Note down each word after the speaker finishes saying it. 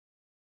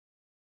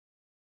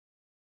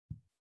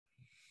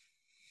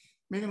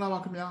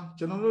Mingalava Kamia,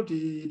 general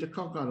the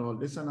cockaro,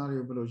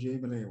 listener below J.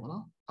 Malay,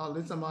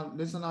 listener,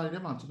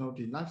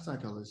 the life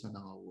cycle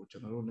listener,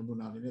 general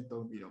Nabuna,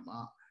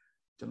 Biroma,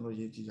 general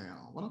Yeti,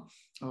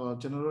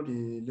 general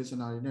the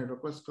listener in a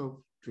request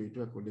scope to a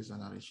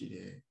listener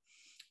sheet.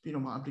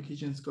 Piroma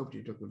application scope to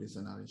a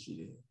listener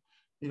sheet.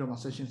 Piroma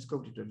session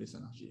scope to a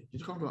listener sheet.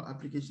 It come to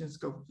application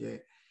scope,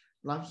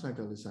 life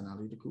cycle listener,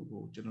 the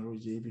Kubo, general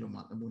J.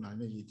 Biroma, Nabuna,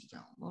 Yeti,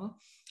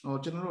 or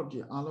general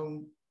the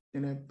alone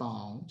in a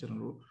bound,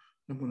 general.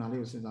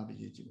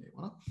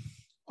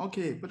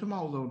 Okay, but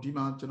tomorrow,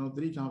 demand general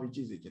 3 can be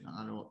cheesy.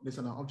 I know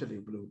listen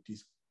objective blue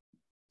this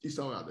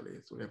all other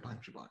days, so they're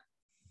punch by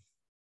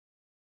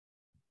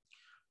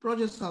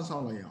projects are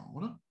all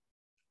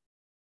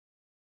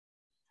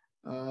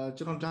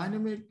general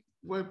dynamic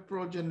web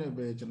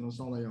project, general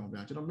song,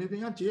 general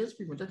maybe a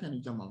JSP, but I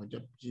can't jump out of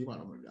Jiva.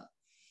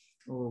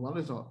 Oh, what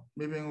is all?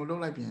 Maybe I don't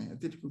like being a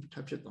typical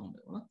touch it on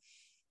it.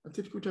 A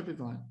typical touch it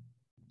on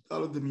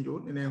all of the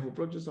middle in a whole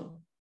project.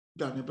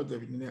 Done, but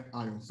the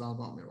iron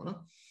salva.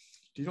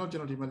 Do you know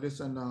generally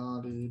listen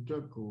the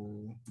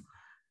Turku?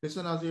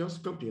 Listen as the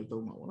scope to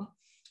Toma.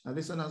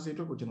 Listen as the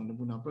Turku general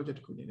Buna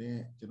project could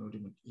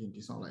generally in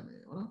the sound like me.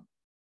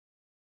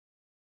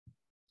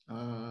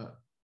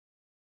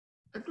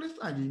 At least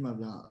I did my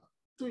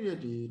 2 year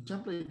the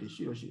template the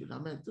she I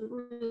met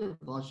 2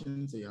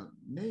 versions they are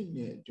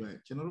name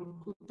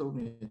general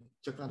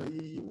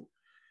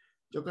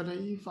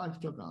Jakarta 5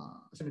 Jaka,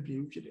 some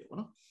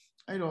people.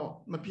 I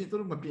know my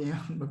people, my piano,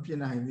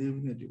 I live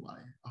in the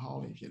way.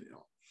 How if you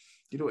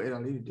know, a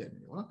little dead.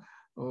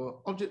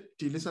 Object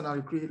to listen,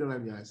 I create a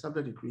library,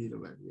 subject create a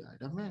library.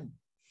 That meant,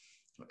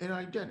 and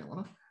I did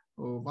one.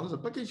 Oh, what is a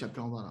package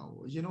account?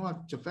 You know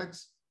what?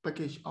 Jafex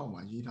package. Oh,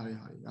 my Yitari.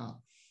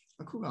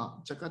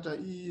 Akuga, Jakarta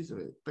is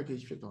a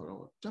package fit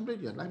or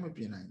template, like my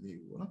piano.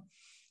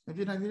 If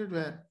you need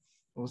to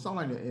or sound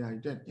like the AI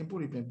dead,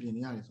 import it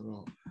piano.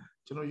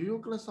 So, you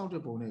class out the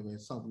bone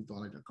with South with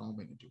all like the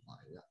comment into my.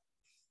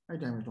 I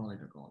damn it all like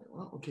the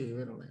call. Okay,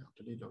 we don't like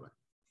to do it.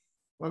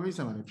 What we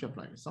say, pure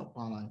like South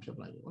Parline, pure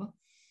like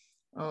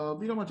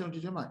we don't want to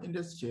do my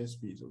index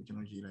JSP, so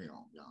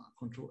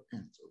control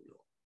N.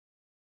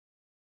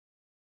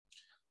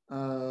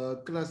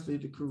 So, class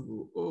data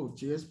crew, oh,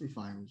 JSP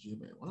file with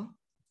Gmail,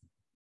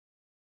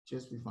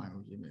 JSP file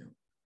with Gmail.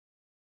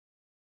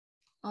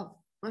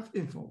 Oh, web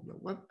info, your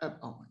web app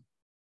on.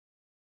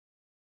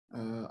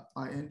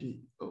 IND,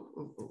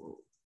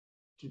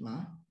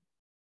 Gmail.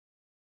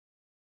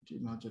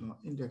 General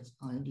index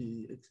IND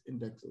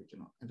index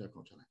original and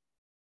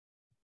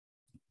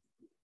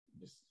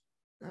this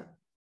that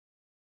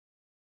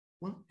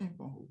web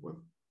info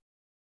web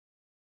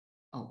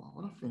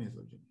what a finish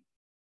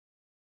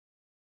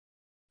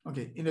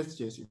okay index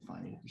JSP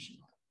fine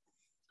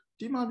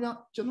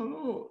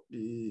general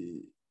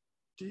the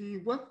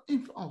web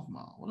info of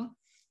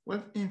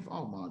web info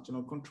of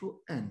general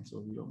control N so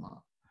we don't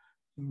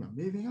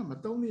maybe I'm a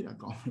don't need a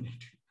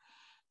community.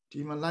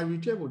 My library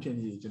table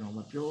change,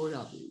 my pure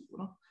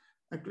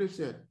Eclipse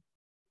said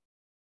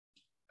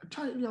a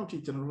tiny out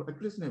general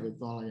Eclipse never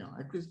thought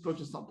Eclipse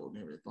project sample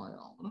never thought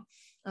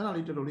and I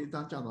literally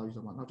don't is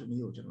not a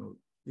new general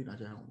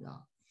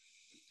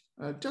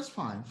just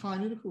fine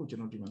it cool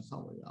general demon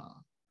somewhere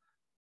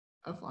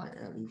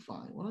FILE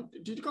fine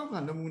did you come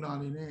from the moon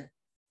in it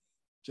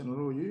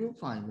general you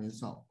find me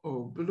so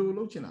blue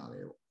looking at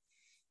it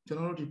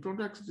general the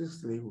products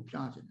this label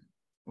charging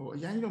oh,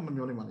 yeah, you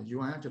don't you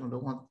are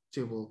don't want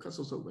table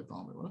so with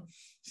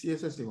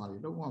CSS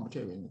don't want to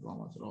tell you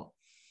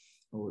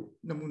oh,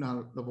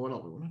 Namuna the ball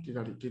of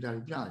did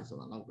I so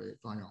allow way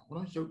flying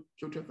on show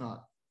check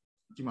out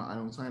Jima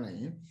iron sign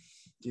in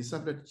the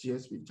sublet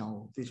GSP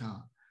down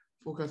feature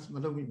focus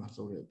Malawi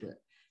so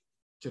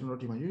general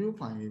demand you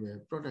find a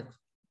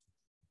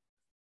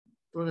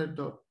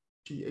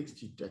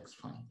product.txt text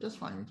fine just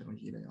fine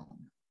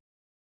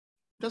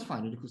just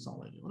find it could sound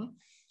like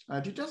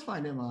to just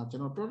find them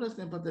general products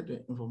and but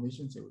the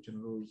information say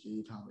general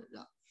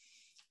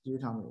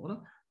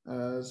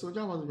so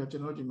that was the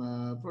general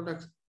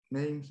product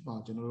names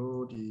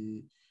general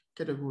the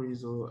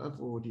categories or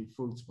FOD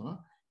foods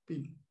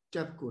big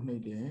tap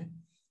coordinate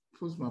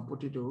foods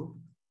potato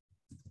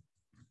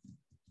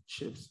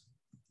chips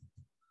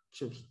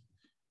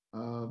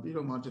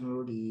below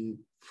general the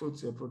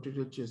foods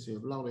potato chips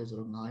loud as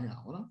or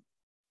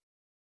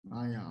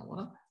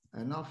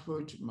and now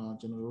food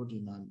general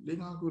demand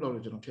linga good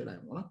original tail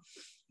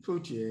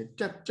food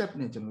tap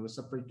general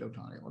separate out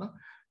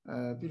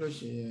below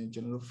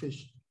general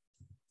fish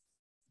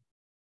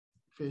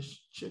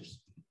chips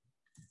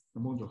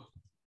among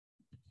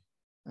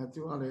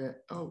to all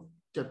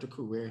tap the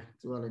cool way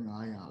to all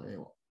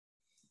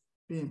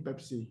being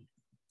Pepsi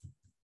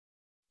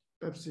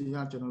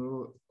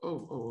general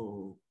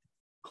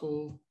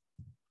cold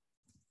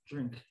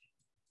drink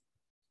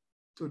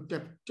to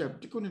tap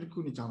the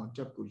kuni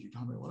tap go you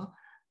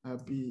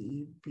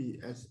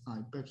PEPSI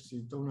Pepsi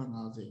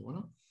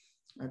 $1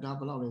 and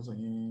double is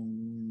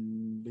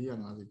in the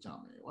other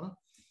jam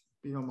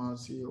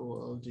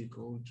COLD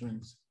cold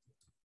drinks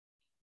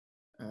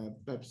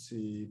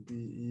Pepsi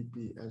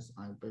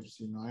PEPSI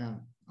Pepsi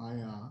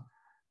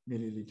 900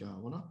 milliliter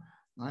ပေါ့နော်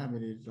900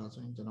 milliliter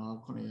ဆိုရင်ကျွန်တော်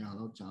900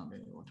လောက်ကြာမ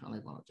ယ်ဟိုထားလို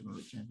က်ပါတော့ကျွန်တော်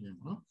တို့ champion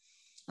ပေါ့နော်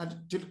အဲ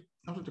ဒီ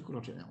နောက်တစ်ခု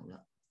လောက်ထည့်ရအောင်ဗျ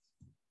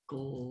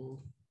cold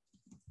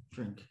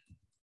drink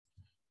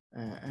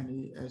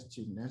NESG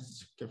Nest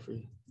Cafe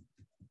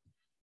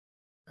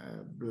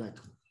black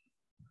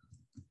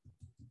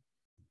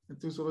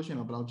သူဆိုလို့ရှိရင်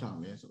တော့ဘယ်လောက်ကြာမ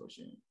လဲဆိုလို့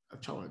ရှိရင်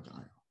6လောက်ကြာ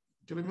တယ်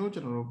ဒီလိုမျိုးကျွ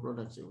န်တော်တို့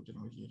products တွေကိုကျွန်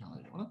တော်ရေးထားလို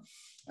က်ပါတော့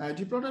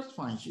ဒီ product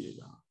file ရှိတယ်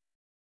ကြာ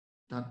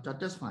ဒါ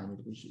test file တွေ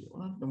တခုရှိတယ်ပေါ့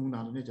နော်နမူနာ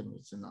လေးနဲ့ကျွန်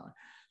တော်စဉ်းစားတယ်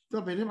သူ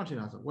ကဘယ်ထဲမှာထည့်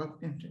တာဆို web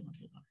imp ထဲမှာထ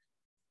ည့်ပါတ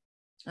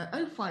ယ်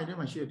အဲ့ file ထဲ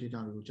မှာရှိတဲ့ data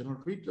တွေကိုကျွန်တော်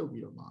read လုပ်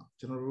ပြီးတော့မှ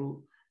ကျွန်တော်တို့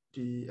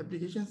ဒီ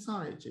application စ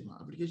တဲ့အချိန်မှာ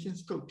application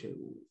scope ထဲ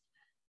ကို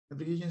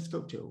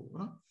ပေါ့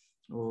နော်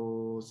ဟို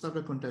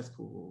server context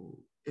ကို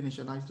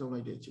initialize လုပ်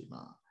လိုက်တဲ့အချိန်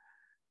မှာ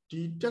ဒီ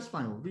test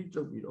file ကို read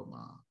လုပ်ပြီးတော့မှ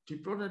ဒီ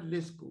product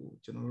list ကို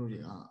ကျွန်တော်တို့တွေ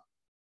က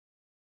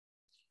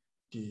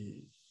ဒီ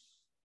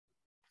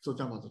ဆို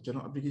ကြပါစို့ကျွန်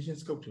တော် application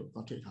scope ကို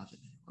သွားထည့်ထားခြ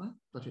င်းပေါ့နော်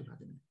သွားထည့်ထား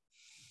ခြင်း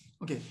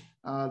okay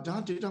ဒါ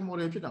data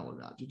model ဖြစ်တာပေါ့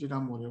ဗျာဒီ data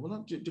model ပေါ့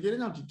နော်တကယ်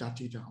တော့ဒီ data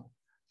ကို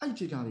အဲ့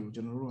data တွေကို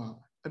ကျွန်တော်တို့က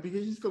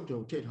application scope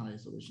ကိုထည့်ထားရဲ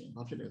ဆိုလို့ရှိရင်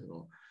ဘာဖြစ်လဲဆို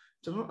တော့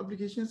ကျွန်တော်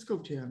application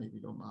scope ထဲကနေ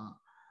ပြီးတော့မှ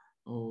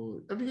ဟို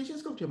application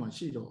scope ထဲမှာ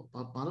ရှိတော့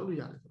ဘာလုပ်လို့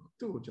ရလဲဆိုတော့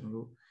သူ့ကိုကျွန်တော်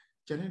တို့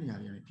ကျန်တဲ့နေရာ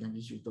တွေကနေပြန်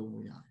ပြီးယူသုံး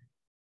လို့ရတယ်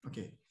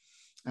okay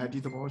ဒီ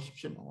သဘော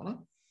ဖြစ်မှာပေါ့နော်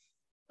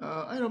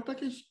အဲ့တော့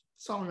package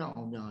စောင့်ရ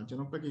အောင်ဗျာကျွန်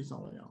တော် package စော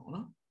င့်လိုက်ရအောင်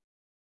နော်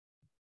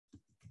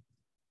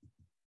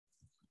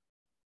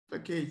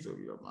package ဆို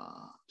ပြီးတော့မှ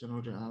ကျွန်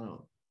တော်တို့က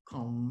တော့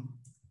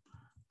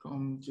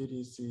com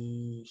JDC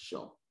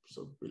shop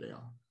ဆိုပြီးလိုက်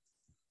အောင်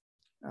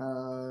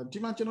ဒီ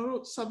မှာကျွန်တော်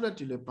တို့ Servlet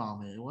တွေလည်းပါ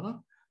မယ်ပေါ့နော်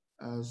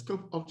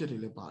scope object တွေ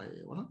လည်းပါတ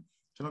ယ်ပေါ့နော်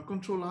ကျွန်တော်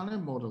controller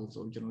နဲ့ model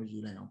ဆိုကျွန်တော်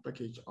ရေးလိုက်အောင်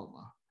package အောက်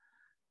မှာ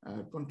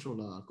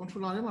controller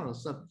ထဲမှာတော့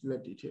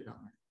Servlet တွေထည့်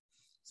ထားမယ်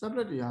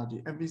Servlet တွေကဒီ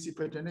MVC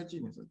pattern နဲ့ကြ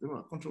ည့်မယ်ဆိုတော့သူက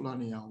controller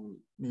နေ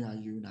ရာ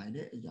ယူနိုင်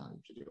တဲ့အရာတွေ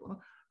ဖြစ်တယ်ပေါ့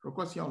နော်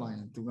request ရောက်လာရ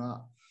င်သူက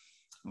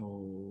ဟို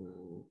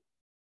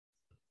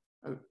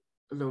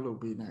အလုပ်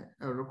ပေးနိုင်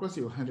request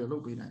ကို handle လု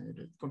ပ်ပေးနိုင်တဲ့အ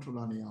တွက်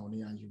controller နေ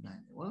ရာယူနို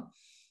င်တယ်ပေါ့နော်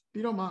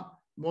ပြီးတော့မှ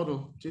model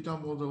data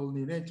model အ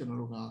နေနဲ့ကျွန်တော်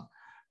တို့က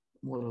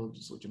model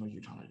ဆိုကျွန်တော်ယူ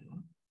ထားလိုက်ပြီ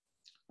နော်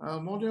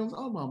models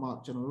အောက်မှာမှ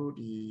ကျွန်တော်တို့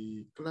ဒီ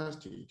class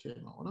တွေထ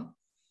ည့်မှာပေါ့နော်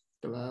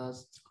class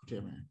ကိုထ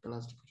ည့်မယ်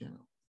class ကိုထည့်မ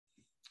ယ်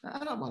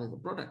အဲ့ဒါပါလေ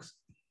products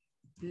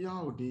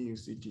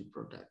PRODUCT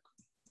product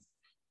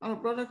အဲ့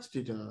တော့ products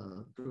data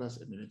class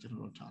အနေနဲ့ကျွန်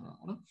တော်တို့ထားတာ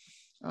ပေါ့နော်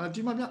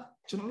ဒီမှာပြ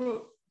ကျွန်တော်တို့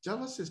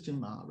Java system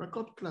မှာ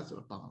record class ဆို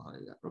တာပါလာတ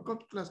ယ်ဗျ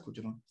record class ကို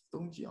ကျွန်တော်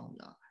သုံးကြည့်အောင်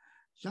ဗျ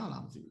ရ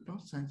လားမသိဘူးเนาะ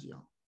စမ်းကြည့်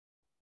အောင်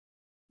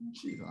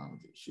ရှိသလားမ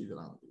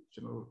သိကျွ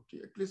န်တော်တို့ဒီ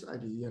Eclipse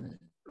IDE ရနဲ့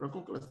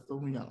record class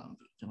သုံးလို့ရလားမ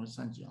သိကျွန်တော်စ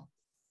မ်းကြည့်အောင်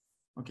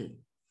okay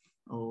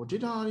ဟို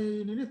data တွေ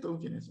အနေနဲ့သုံး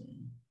ကြည့်နေဆိုရင်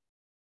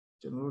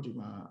ကျွန်တော်တို့ဒီ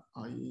မှာ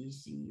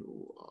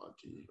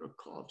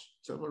record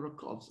server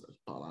records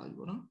ပါလာပြီ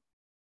ပေါ့နော်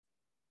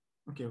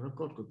okay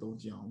record ကိုသုံး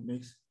ကြည့်အောင်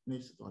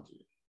next သွားကြ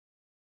ည့်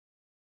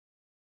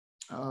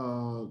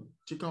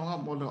ဒီကောင်က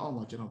model အောက်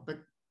မှာကျွန်တော်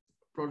back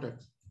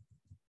products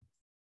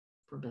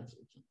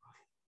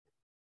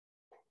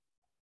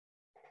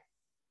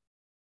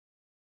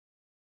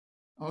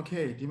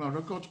okay ဒီမှာ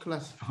record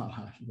class ပါ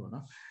လာပြီပေါ့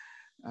နော်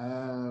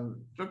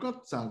record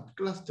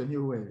class တစ်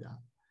မျိုးပဲဗျာ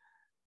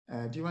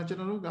ဒီမှာကျွန်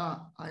တော်တို့က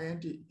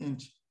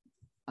int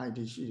id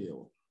ရှိတယ်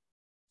ပေါ့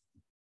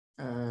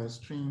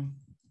string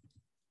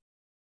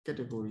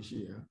category ရှိ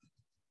တယ်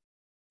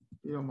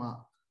ပြီးတော့မှ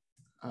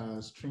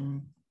string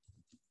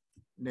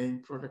name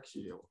product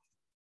ရှိတယ်ပေါ့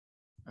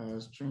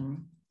string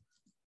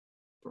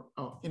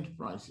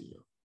enterprise ရှိတ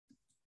ယ်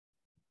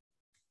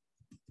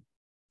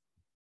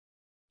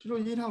ဒီလို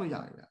ရေးထားလို့ရ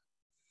တယ်ဗျ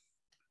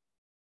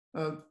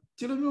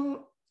ဒီလိုမျိုး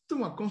သူ့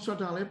မှာ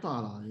constructor လည်းပါ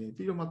လာတယ်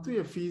ပြီးတော့မှသူ့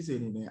ရဲ့ field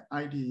အနေနဲ့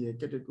id ရဲ့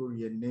category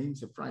ရဲ့ name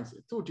ရဲ့ price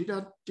သူ့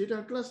data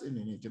class အ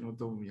နေနဲ့ကျွန်တော်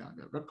သုံးလို့ရတ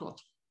ယ်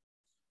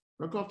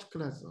record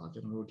class ဆိုတာကျွ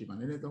န်တော်တို့ဒီမှာ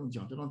နည်းနည်းသုံးကြ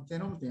အောင်ကျွန်တော်သင်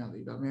တော့မသင်ရ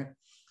သေးဘူးဒါပေမဲ့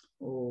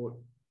ဟို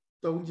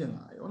သုံးကျင်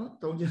လာရောနော်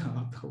သုံးကျင်လာ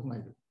တော့သုံးလို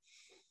က်တယ်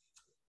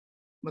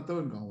မသုံး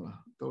ရင်ကောင်းလား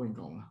သုံးရင်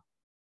ကောင်းလား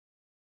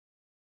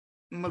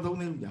မသုံး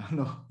နေဘူးကြာ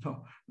နော်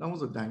နောက်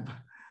ဆိုတိုင်းပါ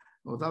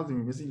ဟိုတောက်စီ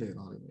မျက်စိလေ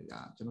သွားလိမ့်မယ်ကြာ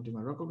ကျွန်တော်ဒီ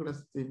မှာ record class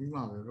သင်ပြီးမှ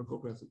ပဲ record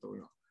class ကိုသုံး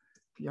ရအောင်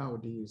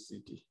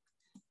PRODUCT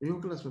video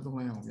class ကိုသုံး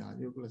လိုက်အောင်ဗျာ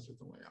video class ကို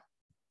သုံးလိုက်အောင်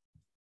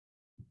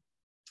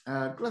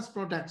class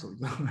product ဆို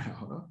သုံးလိုက်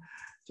အောင်နော်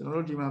ကျွန်တော်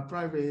တို့ဒီမှာ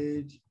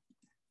private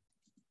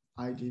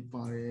id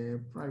ပါတယ်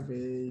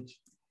private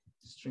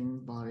string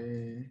ပါတ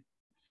ယ်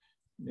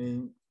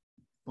name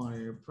ပါတ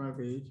ယ်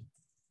private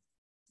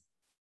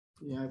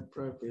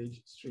private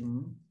string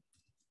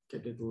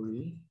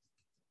category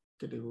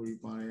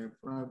ပါတယ်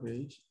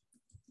private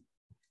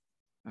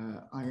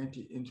int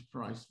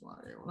enterprise ပါ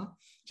တယ်ဟုတ်လား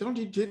ကျွန်တော်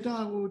ဒီ data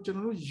ကိုကျွန်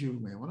တော်တို့ယူ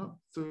မယ်ဟုတ်နော်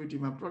ဆိုဒီ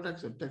မှာ product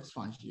ဆို text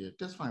file ရှိတယ်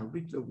text file ကို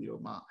read လုပ်ပြီး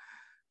တော့မှ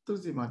သူ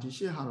စီမှာဒီ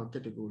ရှေ့ဟာတော့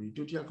category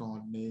ဒုတိယကောင်က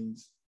names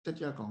တ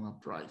တိယကောင်က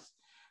price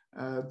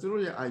သူ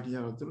တို့ရဲ့ ID က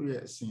တော့သူတို့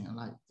ရဲ့အစဉ်အ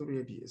လိုက်သူတို့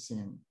ရဲ့ဒီအစ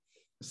ဉ်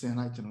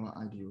လိုက်ကျွန်တော်တို့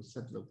ID ကို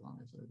set လုပ်သွားမ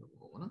ယ်ဆိုတော့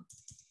ပေါ့နော်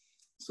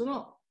ဆို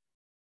တော့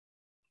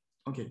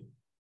okay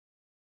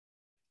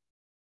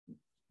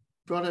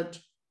product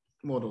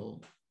model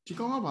ဒီ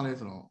ကောင်ကဘာလဲ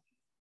ဆိုတော့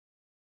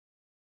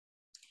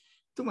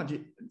သူ့မှာ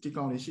ဒီ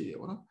ကောင်လေးရှိတယ်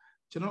ပေါ့နော်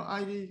ကျွန်တော်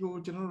ID ကို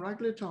ကျွန်တော် right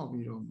click ထောက်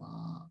ပြီးတော့မှ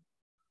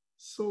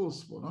source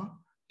ပေါ့နော်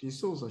ဒီ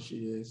source ဆိုရှိ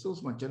တယ် source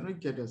မှာ generate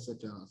getter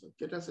setter ဆို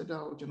getter setter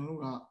ကိုကျွန်တော်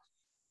တို့က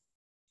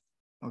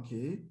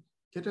okay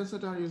getter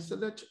setter ကို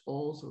select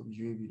all ဆို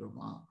ရွေးပြီးတော့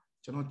မှ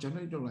ကျွန်တော်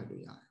generate လုပ်လိုက်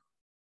လို့ရတယ်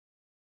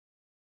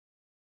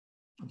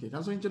okay ဒါ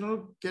ဆိုရင်ကျွန်တော်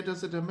တို့ getter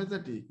setter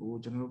method တွေကို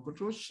ကျွန်တော်တို့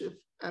control shift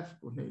F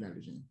ကိုနှိပ်လိုက်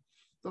လို့ရှိရင်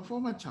the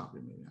format ချ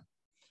ပေးမယ်ဗျာ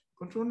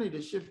control နှိပ်တ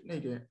ယ် shift နှိ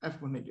ပ်တယ် F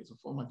ကိုနှိပ်တယ်ဆို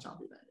format ချ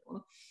ပေးလိုက်တယ်ပေါ့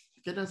နော်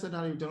getter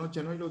setter တွေကိုကျွန်တော်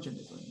generate လုပ်ချင်တ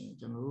ယ်ဆိုရင်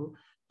ကျွန်တော်တို့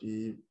ဒီ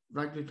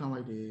right click ထောက်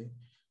လိုက်တယ်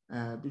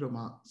ပြီးတော့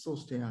မှ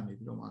source ထဲကနေ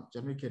ပြီးတော့မှ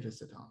generate getter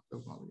setter လု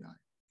ပ်ပါလို့ရ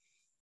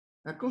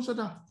တယ်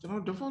concept ကျွန်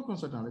တော် default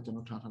concept လည်းကျွန်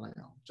တော်ထားလိုက်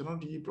အောင်ကျွန်တော်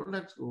ဒီ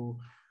product ကို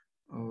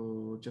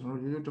ကျွန်တော်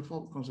ရိုးရိုး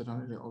default concept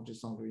နဲ့လည်း object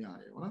ဆောင်းလို့ရ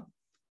တယ်ပေါ့နော်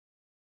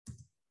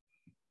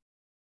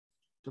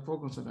default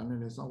concept နဲ့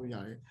လည်းဆောင်းလို့ရ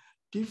တယ်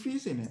ဒီ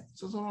fees တွေနဲ့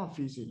စောစောက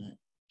fees တွေနဲ့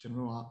ကျွန်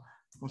တော်က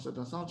concept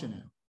ဆောင်းချင်တ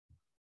ယ်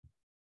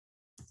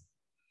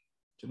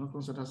ကျွန်တော်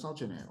concept ဆောင်း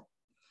ချင်တယ်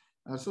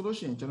ဆိုလို့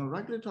ရှိရင်ကျွန်တော်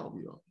right click ထောက်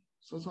ပြီးတော့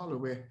စောစောလို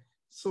ပဲ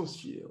source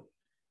ရှိတယ်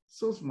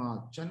source မှာ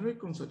generate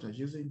concept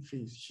using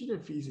fees ရှိ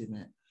တဲ့ fees တွေ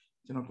နဲ့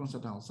ကျွန်တော်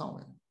concept ကိုစောင့်မ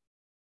ယ်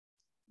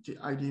ဒီ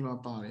ID မှာ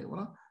ပါတယ်ဗော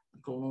နော်အ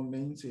ကုန်လုံး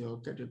name တွေရော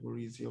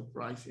category တွေရော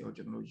price တွေရော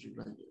ကျွန်တော်တို့ယူ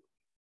လိုက်တယ်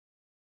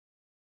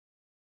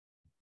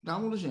ဒါ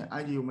မှမဟုတ်လို့ရှိရင်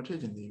ID ကိုမထည့်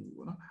ချင်သေးဘူး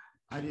ဗောနော်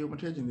ID ကိုမ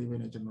ထည့်ချင်သေးဘဲ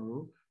နဲ့ကျွန်တော်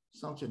တို့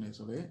စောင့်ချင်တယ်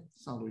ဆိုတော့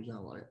စောင့်လို့ရ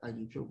ပါတယ် ID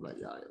ဖြုတ်ပလိုက်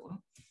ရတယ်ဗော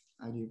နော်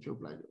ID ဖြုတ်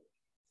ပလိုက်လို့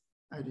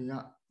ID က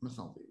မ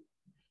စောင့်သေးဘူး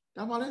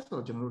ဒါမှလည်းဆို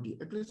တော့ကျွန်တော်တို့ဒီ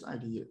Eclipse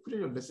ID ရဲ့ခုတ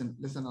ည်းတော့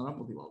listener တော့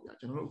မသိပါဘူးဗျာ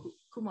ကျွန်တော်တို့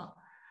ခုမှ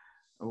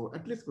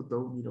Eclipse ကို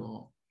သုံးပြီးတော့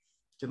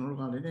ကျွန်တော်တို့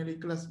ကလည်းနည်းနည်းလေး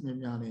class များ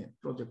များနဲ့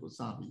project ကို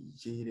စပြီး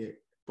ရေးတဲ့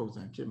ပုံ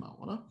စံဖြစ်မှာ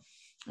ပေါ့နော်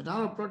ဒါက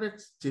တော့ product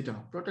data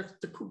product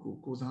တစ်ခု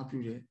ကိုစားပြု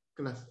တဲ့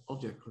class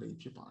object ကလေး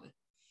ဖြစ်ပါတယ်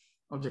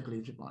object က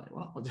လေးဖြစ်ပါတယ်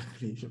ပေါ့နော် object က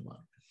လေးဖြစ်ပါတ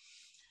ယ်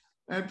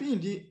ပြီးရ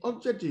င်ဒီ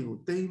object တွေကို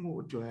သိမ်းမှု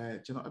အတွက်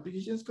ကျွန်တော်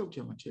application scope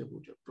ထဲမှာထည့်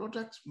ဖို့အတွက်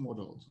product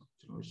model ဆို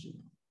ကျွန်တော်ရှိတ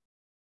ယ်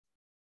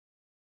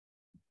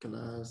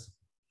class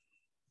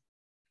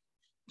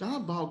ဒါ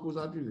ဘာကို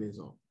စားပြုလဲ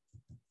ဆို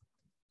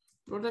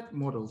product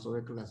model ဆို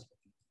တဲ့ class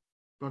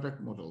product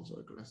model ဆို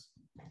တဲ့ class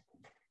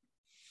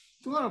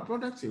သူကတော့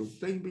product တွေကို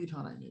သိမ်းပေး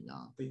ထားနိုင်တယ်ညာ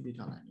သိမ်းပေး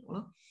ထားနိုင်တယ်ဟုတ်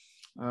နော်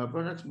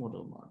product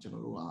model မှာကျွန်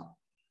တော်တို့က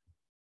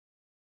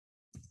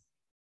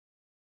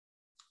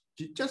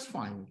ဒီ just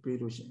file ကိုပေး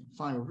လို့ရှိရင်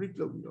file ကို read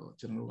လုပ်ပြီးတော့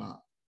ကျွန်တော်တို့က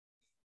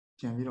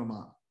ပြန်ပြီးတော့မှ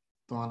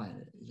သွားနိုင်တ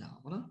ယ်အရာ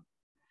ဟုတ်နော်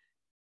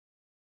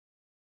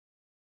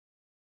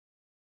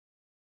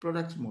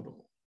product model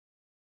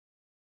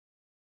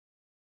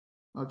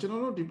ကျွန်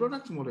တော်တို့ဒီ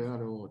product model က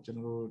တော့ကျွန်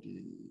တော်တို့ဒီ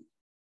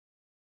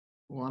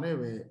ဟိုနဲ့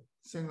ပဲ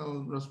single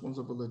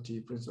responsibility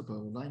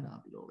principle လိုက်နာ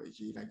ပြီးတော့ပဲ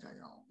ရေးလိုက်ကြ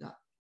ရအောင်ဗျ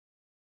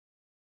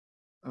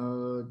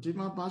ဒီ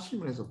မှာဘာရှိ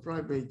မလဲဆို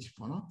private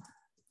ပေါ့နော်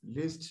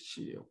list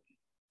ရှိတယ်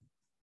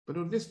ဘယ်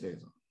လို list လဲ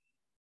ဆို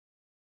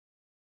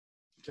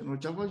ကျွန်တော်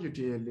Java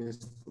util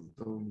list ကို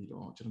သုံးပြီး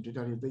တော့ကျွန်တော်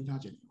data တွေသိမ်း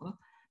ထားခြင်းပေါ့နော်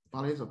ဘာ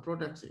လဲဆို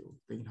products တွေကို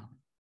သိမ်းထားမ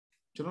ယ်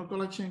ကျွန်တော်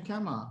collection ခ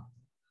န်းမှာ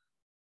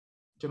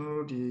ကျွန်တော်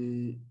တို့ဒီ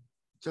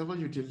Java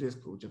util list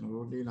ကိုကျွန်တော်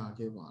တို့လေ့လာ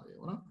ခဲ့ပါတယ်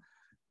ပေါ့နော်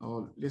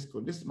list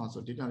ကို list မှာ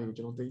ဆို data တွေကို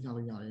ကျွန်တော်သိမ်းထား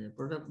လို့ရတယ်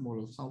product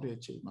model စောင့်တဲ့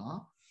အချိန်မှာ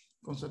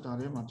constructor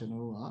ထဲမှာကျွန်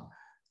တော်တို့က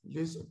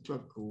list အတွ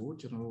က်ကို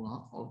ကျွန်တော်တို့က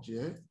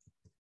object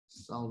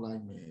စောင့်လို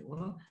က်မယ်ပေါ့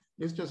နော်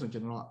list ဆိုကျွ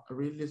န်တော်တို့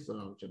array list ဆို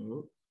တာကိုကျွန်တော်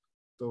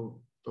တို့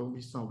သုံး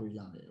ပြီးစောင့်လို့ရ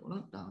တယ်ပေါ့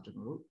နော်ဒါကျွန်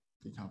တော်တို့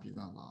သိထားပြီး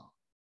သားပါ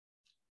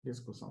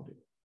list ကိုစောင့်တယ်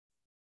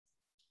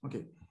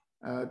okay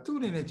သူ့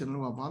အနေနဲ့ကျွန်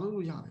တော်တို့ကဘာလုပ်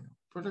လို့ရလဲ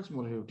product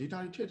model ကို data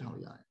တွေထည့်ထား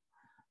လို့ရတယ်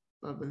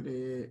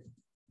public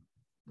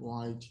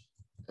void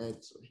add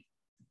ဆို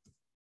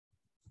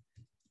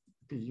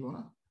ပြီးရော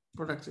နော်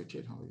product တွေထ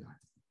ည့်ထားလို့ရတယ်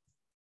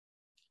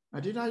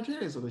data ထည့်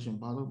ရဆိုလို့ရှိရင်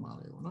ဘာလုပ်မှာ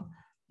လဲပေါ့နော်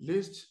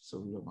list ဆို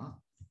ပြီးတော့မှ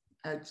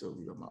add ဆို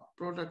ပြီးတော့မှ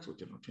product ဆို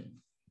ကျွန်တော်ထည့်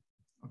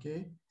okay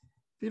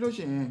ပြီးလို့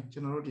ရှိရင်ကျွ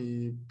န်တော်တို့ဒီ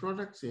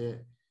product ရဲ့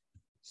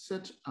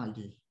set id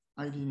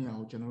နေရာ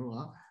ကိုကျွန်တော်တို့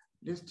က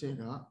list ထဲ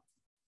က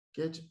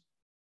get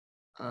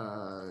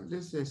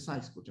list ရဲ့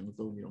size ကိုကျွန်တော်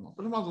သုံးပြီးတော့မှပ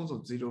ထမဆုံးဆို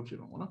0ဖြစ်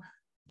မှာပေါ့နော်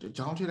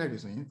ကြောင်းထည့်လိုက်တ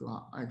ယ်ဆိုရင်သူက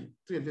id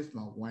သူ့ရဲ့ list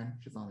မှာ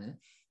1ဖြစ်သွားမယ်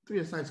သူ့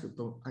ရဲ့ size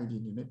ကိုid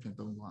အနေနဲ့ပြန်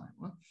သုံးသွားတယ်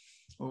ပေါ့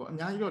နော်အ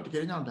များကြီးတော့တက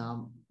ယ်ကြောင့်ဒါ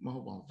မဟု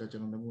တ်ပါဘူးကျွ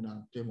န်တော်နမူနာ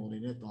demo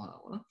လေးနဲ့သွားတာ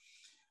ပေါ့နော်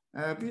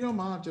ပြီးတော့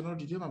မှကျွန်တော်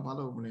ဒီထဲမှာဘာ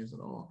လုပ်မလဲဆို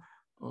တော့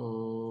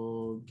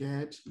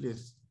get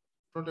list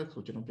product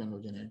ကိုကျွန်တော်ပြန်လု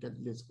ပ်ခြင်းနဲ့ get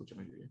list ကိုကျွန်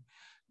တော်ယူတယ်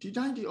ဒီ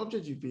တိုင်းဒီ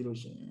object ကြီးပေးလို့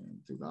ရှိရင်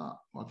သူက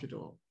ဟောဖြစ်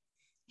တော့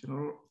ကျွန်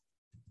တော်တို့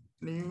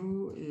new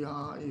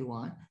aray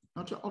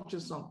နောက်ထပ်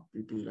object ဆောက်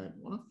ပြီးပေးလိုက်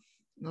ပေါ့နော်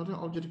နောက်ထပ်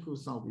object ကို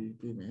ဆောက်ပြီး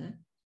ပေးမယ်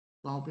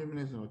ဘာပေးမ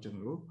လဲဆိုတော့ကျွန်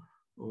တော်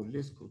တို့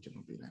list ကိုကျွန်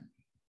တော်ပေးလိုက်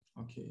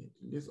okay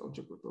list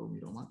object ကိုသုံး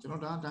ပြီးတော့မှကျွန်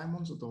တော်ဒါ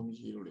diamond ဆိုသုံးပြီး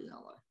ရေးလို့ရ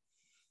ပါတယ်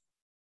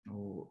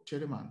ထဲ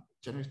ထဲမှာ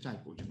generate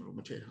type ကိုကျွန်တော်တို့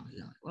မထည့်ထားရ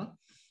ရတယ်ပေါ့နော်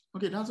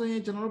okay ဒါဆိုရ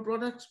င်ကျွန်တော်တို့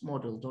product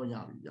model တော့ရ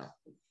ပြီဗျ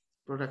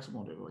product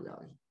model တော့ရ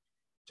ပြီ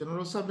ကျွန်တော်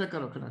တို့ subject က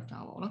တော့ခဏ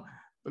ထားပါဦးနော်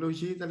ဘယ်လို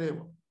ရေးသလဲ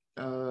ပေါ့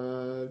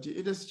ဒီ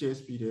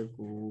index.jsp တဲ့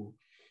ကို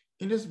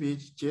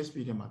index.jsp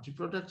ထဲမှာဒီ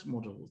product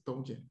model ကို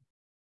သုံးခြင်း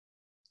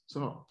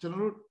So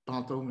general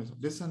bathroom is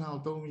listen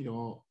out to me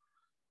or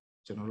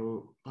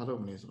general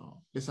bathroom is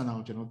listen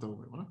out general to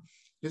me.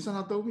 Listen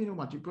out to me no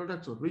matter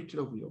products or reach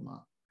low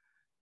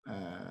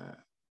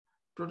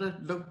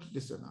product look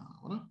listener.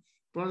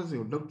 Products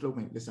you look to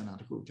me listener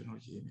to go general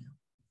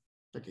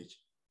package.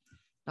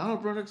 Now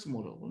products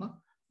model,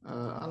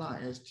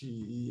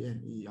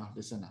 LISTENER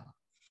listener.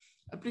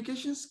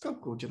 Application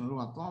scope ko general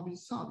are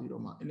sabi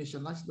roma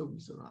initialize low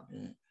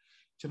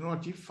general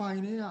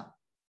define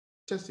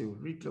test you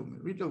read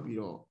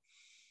low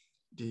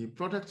the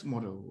product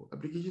model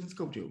application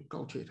scope to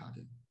culture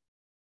target.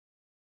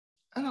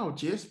 And our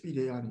GSP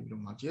they are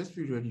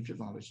GSP ready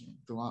technology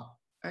to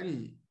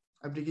any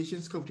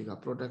application scope to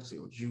products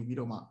you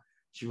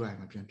UI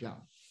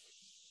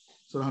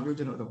so how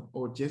you know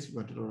or GSP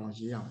got around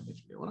here.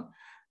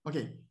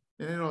 Okay,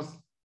 then it was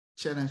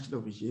challenge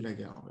to be here like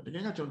that.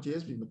 Again, I told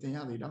GSP, but then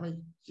I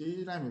mean,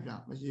 G line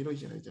my zero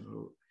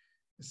general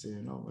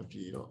say no, but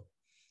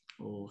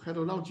oh,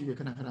 hello, loud you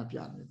can have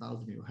piano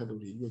without me, hello,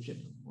 you.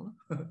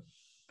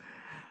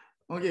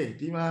 Okay,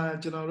 Dima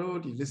General,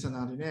 the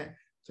listener in it,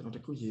 General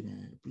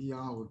Kujine,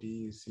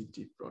 PROD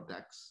city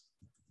products,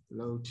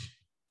 loader,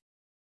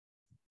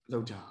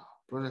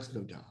 products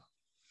loader.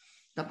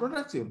 The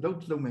products you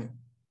load low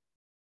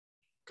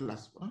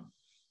class,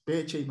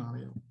 pay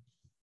Mario.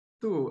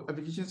 Two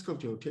application scope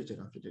to take it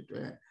after the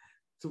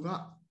to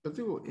got but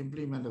to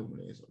implement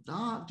the so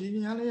that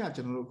the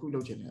general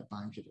cool general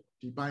buying it.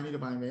 The buying the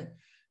buying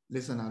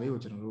listener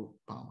general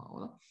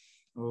power.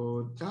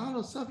 Oh,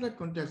 that subject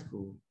context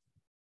go.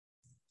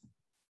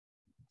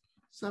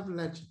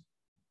 Servlet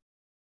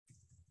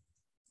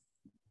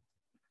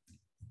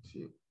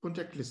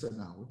contact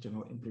listener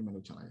general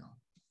implement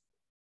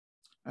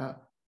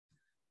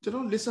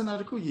general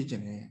listener ko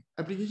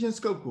application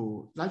scope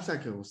ko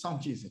lifecycle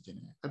sound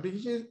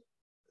application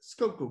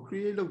scope ko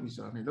create lo bi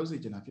so ne lo se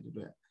jena phit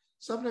de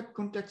Servlet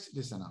context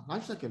listener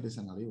lifecycle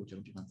listenerလေးကိုကျွ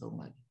န်တော်ဒီမှာသုံး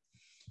လိုက်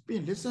ပြီးရ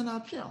င် listener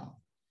ဖြစ်အောင်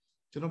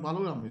ကျွန်တော်မလု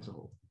ပ်ရမလဲဆို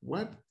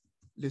web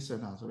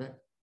listener ဆိုတဲ့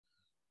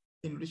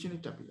invitation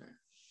လေးတက်ပြီးလိုက်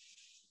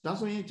ဒါ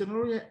ဆိုရင်ကျွန်တော်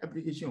တို့ရဲ့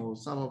application ကို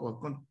server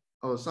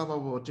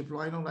ပေါ်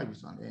deploy လုပ်လိုက်ပြီ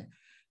ဆိုရင်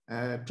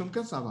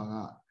Tomcat server က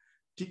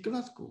ဒီ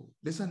class ကို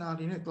listener အ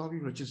နေနဲ့တွား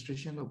ပြီး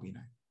registration လုပ်ပေး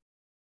နိုင်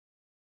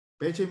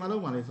ဘယ်အချိန်မှလု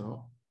ပ်မှလဲဆို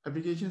တော့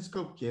application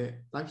scope ရဲ့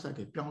life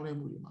cycle ပြောင်းလဲ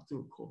မှုတွေမှာ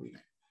သူ့ကိုခေါ်ပေး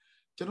နိုင်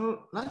ကျွန်တော်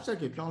life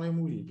cycle ပြောင်းလဲ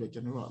မှုတွေအတွက်ကျွ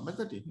န်တော်တို့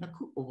method တွေနှစ်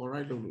ခု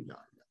override လုပ်လို့ရတ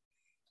ယ်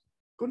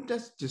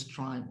context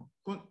destroy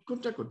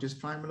context ကို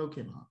destroy မလုပ်ခ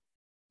င်မှာ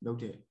လုပ်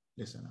တဲ့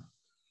listener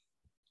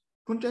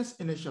context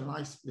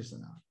initialize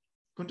listener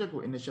context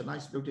ကို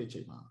initialize လုပ်တဲ့အချိ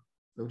န်မှာ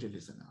လုပ်တဲ့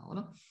listener ဟုတ်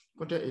နော်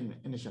context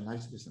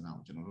initialize listener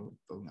ကိုကျွန်တော်တို့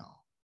သုံးရအောင်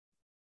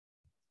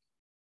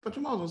ပထ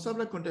မဆုံး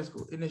Servlet context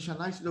ကို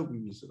initialize လုပ်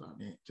ပြီးပြီဆိုတာ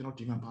ਨੇ ကျွန်တော်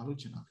ဒီမှာဘာလို့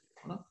ချင်တာလဲ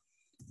ဟုတ်နော်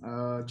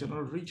ကျွန်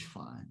တော် reach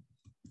file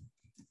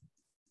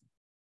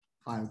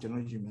ကျွန်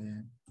တော်ယူမယ်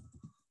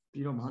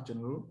ပြီးတော့မှကျွန်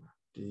တော်တို့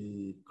ဒီ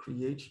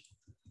create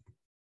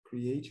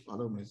ဘာ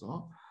လုပ်မလဲဆို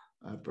တော့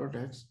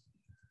products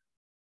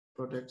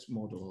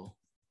model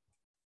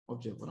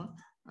object ပေါ့နော်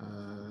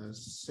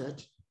set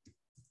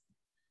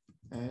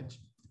add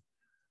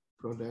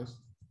products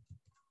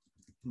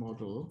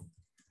model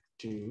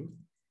to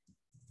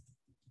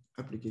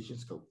application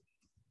scope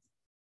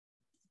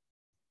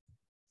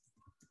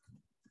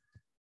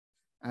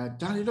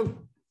ဒါလေးလို့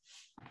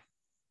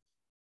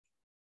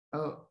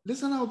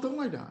listener ကိုသုံး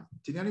လိုက်တာ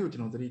ဒီနေ့လေးကိုကျွ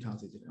န်တော်သတိထား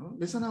စေချင်တယ်နော်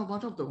listener ကိုဘာ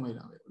ကြောင့်သုံးလိုက်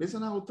တာလဲ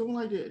listener ကိုသုံး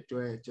လိုက်တဲ့အတွ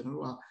က်ကျွန်တော်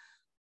တို့က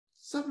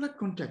Servlet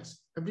context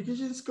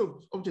application scope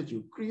object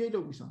ကို create လု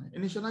ပ်ပြီးဆိုရင်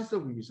initialize လု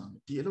ပ်ပြီးဆိုရင်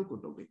ဒီအလုပ်ကို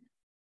လုပ်လိုက်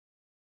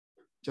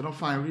ကျွန်တော်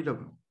file read လုပ်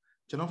တယ်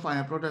ကျွန်တော်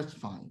file products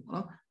file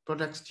နော်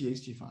products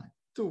txt file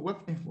သူ web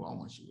info အောင်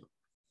မှရှိရော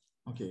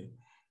okay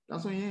ဒါ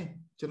ဆိုရင်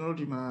ကျွန်တော်တို့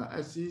ဒီမှာ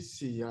scc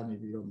ကနေ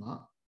ပြီးတော့မှ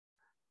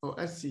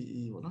sce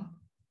ပေါ့နော်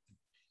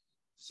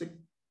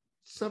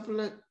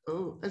Servlet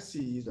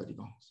sce ဆိုတာဒီ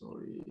ကောင်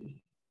sorry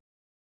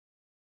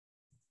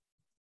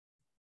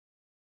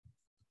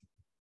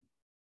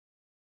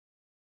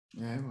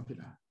မဖြစ်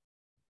လား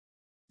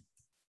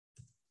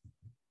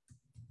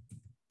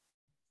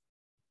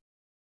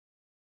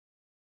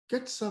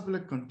get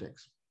Servlet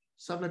context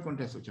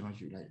ကိုကျွန်တော်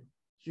ယူလိုက်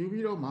ယူ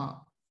ပြီးတော့မှ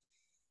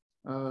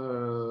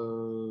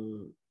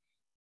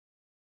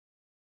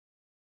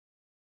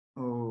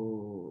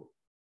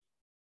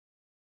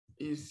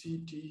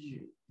actu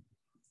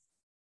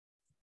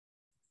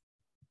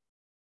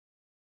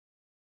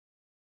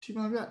ဒီ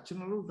မှာဗျကျွန်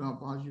တော်တို့က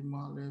ဘာယူ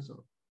မှာလဲဆို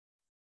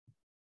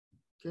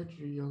get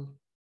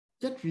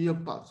real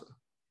path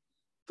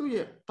သူ့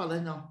ရဲ့ပတ်လ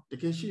မ်းကြောင်းတ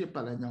ကယ်ရှိတဲ့ပ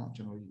တ်လမ်းကြောင်း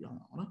ကျွန်တော်ယူရအောင်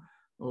နော်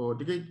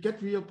တကယ် get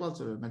real path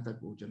ဆိုတဲ့ method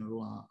ကိုကျွန်တော်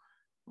တို့က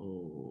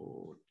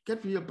get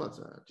real path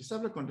ဒီ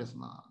Servlet context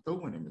မှာသုံး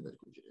ဝင်တဲ့ method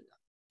ကိုဖြစ်တယ်ဗျ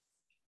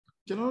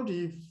ကျွန်တော်တို့ဒီ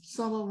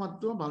server မှာ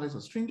တော့ဘာလဲ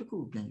ဆို string တစ်ခု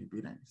ပြန်ယူ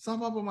ပေးနိုင်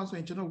server ပေါ်မှာဆိုရ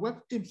င်ကျွန်တော် web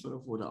imp ဆို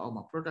တဲ့ folder အောက်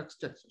မှာ products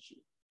text ဆိုရှိတ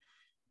ယ်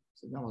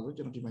ဆိုကြပါစို့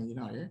ကျွန်တော်ဒီမှာရေး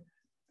ထားတယ်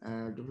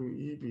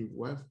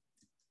web web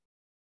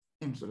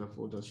imp ဆိုတဲ့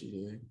folder ရှိတ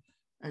ယ်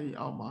အဲ့ဒီ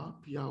အောက်မှာ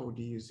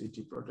PRODUCT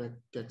product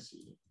text ရှိ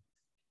တယ်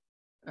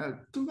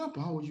သူကဘာ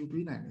ကိုယူ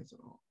ပေးနိုင်လဲဆို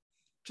တော့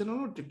ကျွန်တော်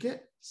တို့တကယ်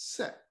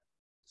set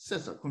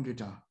sets of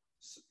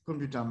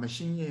computer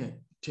machine ရဲ့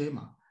ထဲ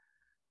မှာ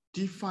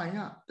define က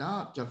ဒါ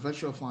က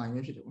virtual file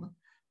ပဲဖြစ်တယ်ပေါ့နော်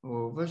ဟို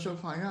virtual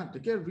file ကတ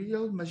ကယ်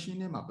real machine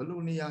ထဲမှာဘယ်လို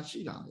နေရာရှိ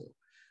တာလဲ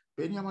ဘ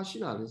ယ်နေရာမှာရှိ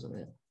တာလဲဆို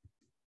တော့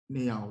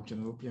နေရာကိုကျွန်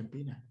တော်တို့ပြန်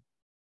ပေးနိုင်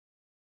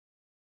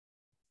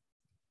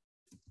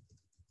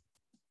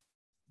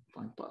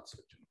file paths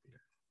ကိုကျွန်တော်ပေးတ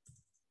ယ်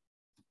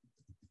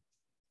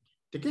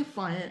တကယ်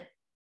file ရဲ့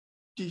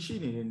တည်ရှိ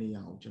နေတဲ့နေ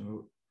ရာကိုကျွန်တော်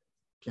တို့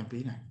ပြန်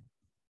ပေးနိုင်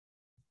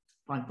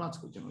file paths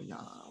ကိုကျွန်တော်ရလာ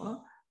တာဟုတ်နော်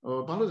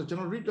ဘာလို့ဆိုကျွန်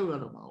တော် read လုပ်ရ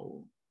တော့မှာဟို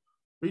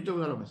read လုပ်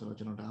ရတော့မှာဆိုတော့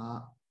ကျွန်တော်ဒါ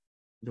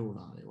ကလို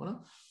လာတယ်ဟုတ်နော်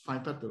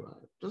file path လိုလာ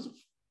တယ်ဒါဆို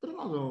ပထ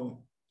မဆုံး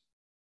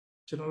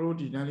ကျွန်တော်တို့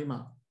ဒီနန်းလေးမှာ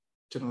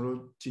ကျွန်တော်တို့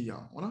ကြည့်အော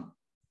င်ဟုတ်နော်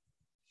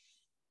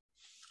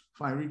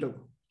file read လုပ်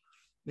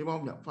နေပေါ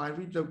င်းပြ file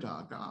read လုပ်တာ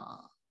က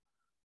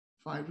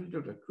file read လု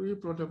ပ်တဲ့ create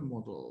product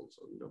model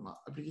ဆိုပြီးတော့မှ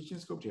application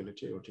scope တွေလည်း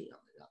ထည့်လို့ထည့်ရ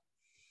မယ်ဗျ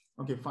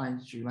okay file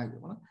ယူလိုက်ပြီ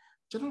ဟုတ်နော်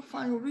ကျွန်တော်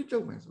file ကို read လု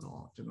ပ်မယ်ဆို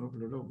တော့ကျွန်တော်ဘ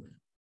ယ်လိုလုပ်မလဲ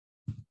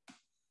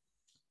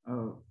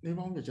နေ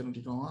ပေါင်းပြကျွန်တော်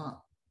ဒီကောင်က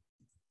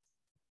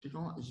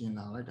အရင်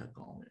လာလိုက်တာ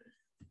ကောင်းတယ်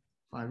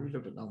file read လု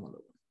ပ်တဲ့နောက်မှာ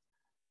လုပ်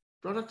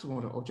product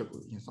model object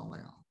ကိုရင်ဆောင်လို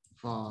က်အောင်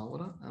var ဟု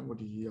တ်နော်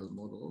model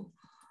model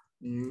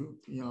new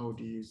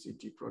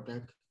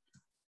product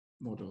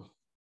model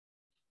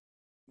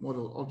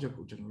object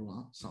ကိုကျွန်တော်တို့က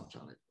စောင့်ချ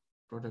လိုက်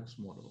products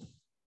model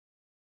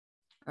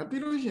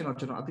ပြီးလို့ရှိရင်တော့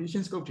ကျွန်တော်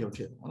application scope တွေထ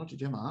ည့်ပါတော့ဒီ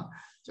ထဲမှာ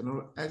ကျွန်တော်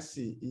တို့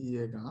SCE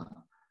ရဲ့က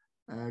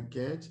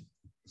get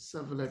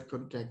servlet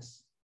context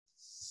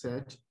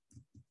set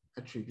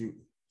attribute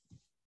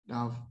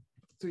ဒါ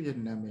သူ့ရဲ့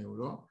နာမည်ကို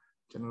တော့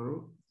ကျွန်တော်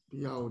တို့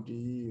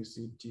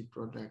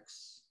products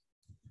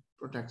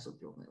ဆို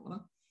ပြောမယ်ဟုတ်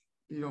နော်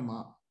ပြီးတော့မှ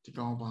ဒီ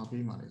ကောင်ဘာ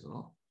ပေးမှာလဲဆို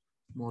တော့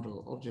model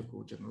object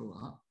ကိုကျွန်တော်တို့က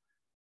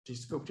ဒီ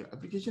scope တွေ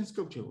application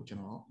scope တွေကိုကျွ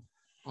န်တော်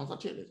ဘာသာ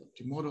ထည့်လဲဆို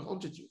ဒီ model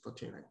object ကို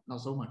ထည့်လိုက်နော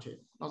က်ဆုံးမှထည့်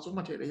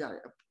လဲရတ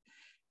ယ်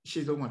အရှိ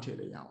ဆုံးမှထည့်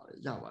လဲရပါတ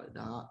ယ်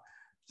ဒါ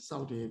ကစော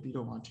က်တယ်ပြီး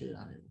တော့မှထည့်ရ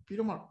တယ်ပြီး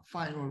တော့မှ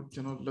file ကိုကျွ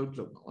န်တော် load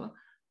လုပ်ပါဟုတ်လား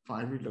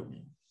file read လုပ်နေ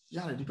ရ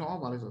တယ်ဒီကောင်က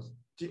ဘာလဲဆို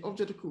ဒီ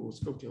object တစ်ခုကို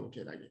scope တွေကိုထ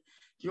ည့်လိုက်တယ်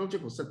ဒီ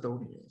object ကို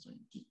73နေတယ်ဆိုရ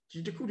င်ဒီ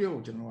တစ်ခုတည်း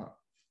ကိုကျွန်တော်က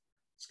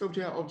scope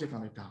ထဲက object က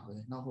လည်းဒါပဲ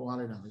နောက်ဟိုက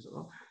လည်းဒါပဲဆို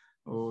တော့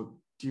ဟို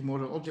ဒီ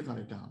model object ကလ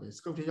ည်းဒါပဲ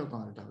scope ထဲရောက်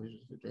သွားတယ်ဒါပဲ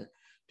ဆိုတဲ့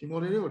ဒီ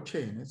model လေးကိုထ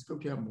ည့်ရင်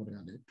scope ထဲက model က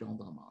လည်းပြောင်း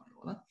သွားမှာပဲ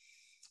ဟုတ်လား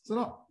ဆို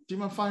တော့ဒီ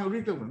မှာ file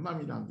read လုပ်မယ်မှတ်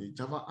မိလားဒီ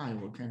Java I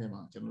ကိုအခန်းထဲမှာ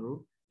ကျွန်တော်တို့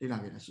လေ့လာ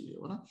ခဲ့တာရှိတယ်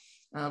ဟုတ်လား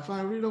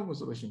file read လုပ်လို့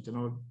ဆိုလို့ရှိရင်ကျွန်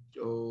တော်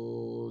ဟို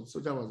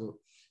ဆိုကြပါစို့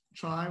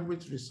try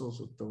with resource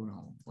ကိုသုံးအော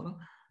င်ဟုတ်နော်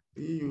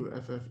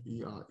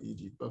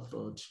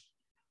buffered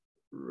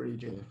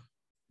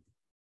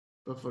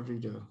buffer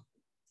reader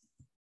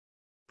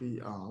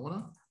PR ဟုတ်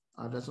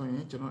နော်ဒါဆိုရ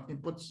င်ကျွန်တော်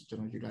input ကျွန်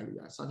တော်ယူလိုက်လို့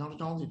ရစာကြောင်းတစ်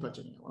ကြောင်းစီဖတ်ချ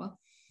င်တယ်ဟုတ်လား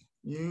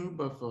new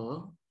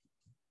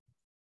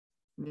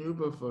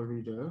buffer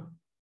reader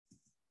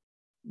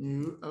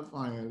new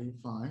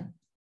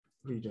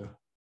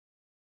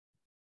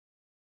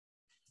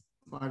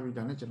file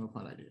reader နဲ့ကျွန်တော်ဖ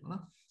တ်လိုက်တယ်ဟုတ်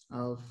နော်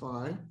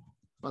file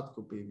path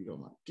ကိုပေးပြီးတော့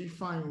မှဒီ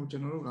file ကိုကျွ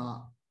န်တော်တို့က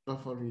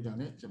buffer reader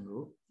နဲ့ကျွန်တော်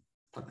တို့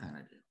ဖတ်ခိုင်း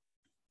လိုက်တယ်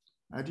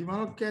ဒီမှာ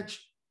တော့ catch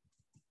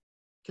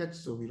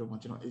ဆိုပြီးတော့မှ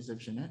ကျွန်တော်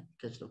exception နဲ့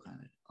catch လုပ်ခိုင်း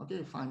လိုက်တယ် okay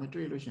file မ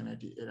တွေ့လို့ရှိရင်လည်း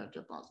ဒီ error ပြ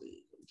တ်ပါစေ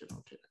ကျွန်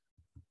တော်ထည့်လိုက်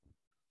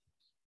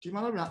ဒီ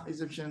မှာတော့ဗျ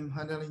exception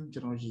handling ကျွ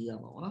န်တော်ရေးရ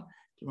ပါဘောနော်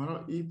ဒီမှာ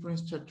တော့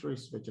e-print set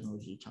trace ပဲကျွန်တော်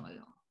ရေးချလိုက်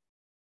အောင်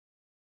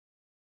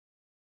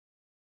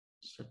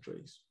set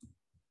trace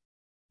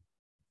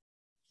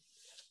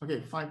okay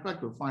file path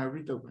ကို file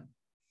read လုပ်မယ်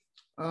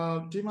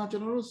ဒီမှာကျွ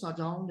န်တော်တို့စာ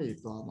ကြောင်းတွေ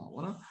သွားမှာ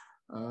ဘောနော်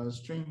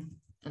string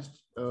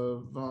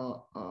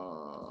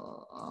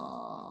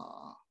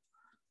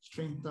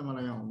string တမ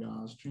လိုက်အောင်ဗျာ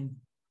string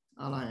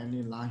line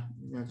line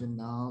imagine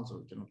now ဆို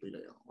ကျွန်တော်ပေး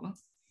လိုက်အောင်ဘောနော်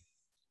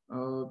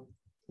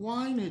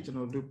why နဲ့ကျွန်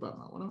တော် loop ပတ်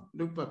မှာဘောနော်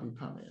loop ပတ်ပြီး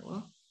ဖတ်မယ်ဘော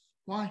နော်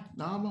why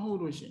ဒါမဟုတ်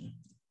လို့ရှိရင်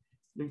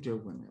loop တွေ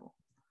ဝင်မယ်ပေါ့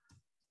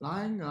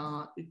line က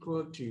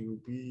equal to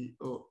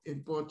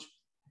import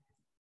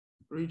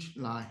reach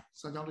line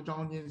စာကြောင်းတစ်ကြော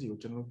င်းချင်းစီကို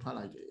ကျွန်တော်ဖတ်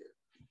လိုက်တ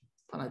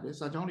ယ်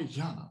စာကြောင်းတွေရ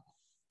လာ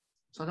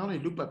စာကြောင်းတွေ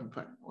loop ပတ်ပြီးဖ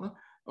တ်တယ်ဟုတ်နော်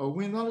ဝ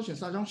င်သွားလို့ရှိရင်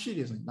စာကြောင်းရှိတ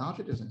ယ်ဆိုရင်နားဖြ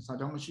စ်တယ်ဆိုရင်စာ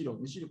ကြောင်းမရှိတော့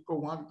ကုန်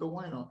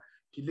သွားရင်တော့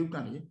ဒီ loop က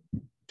နေ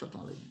ထွက်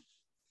သွားလိမ့်မယ်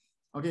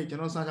okay ကျွ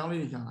န်တော်စာကြောင်းလေး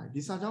တွေရလာ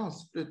ဒီစာကြောင်းကို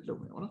split လု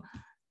ပ်မယ်ဟုတ်နော်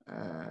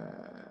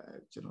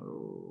ကျွန်တော်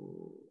တို့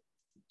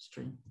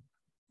string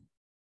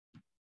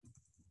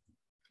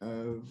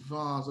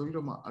var ဆိုပြီး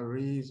တော့မှ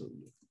array ဆို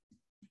ပြီး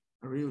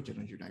array ကိုကျွန်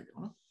တော်ယူလိုက်တယ်ဟု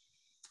တ်နော်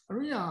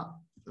array က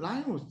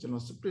line ကိုကျွန်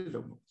တော် split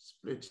လုပ်မယ်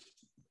split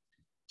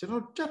ကျွန်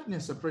တော် tab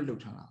နဲ့ separate လု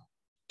ပ်ထားတာ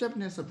tab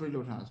နဲ့ separate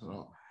လုပ်ထားတာဆို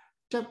တော့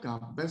tab က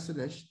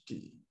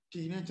 /t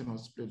နဲ့ကျွန်တော်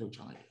split လုပ်ချ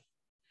လိုက်တယ်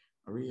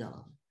array ရ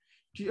လာ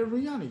ဒီ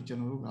array ကနေကျွန်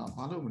တော်တို့က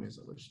ဘာလုပ်မလဲ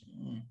ဆိုလို့ရှိ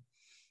ရင်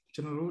ကျွ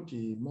န်တော်တို့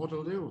ဒီ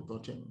model လေးကို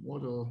တော့ထည့်မယ်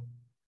model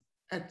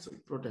add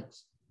products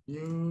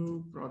new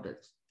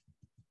products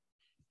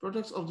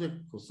object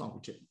ကိုစောင့်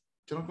ပြီးထည့်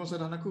ကျွန်တော်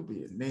consider နှစ်ခု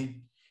ပေးတယ်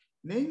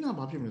name က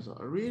ဘာဖြစ်မလဲဆိုတော့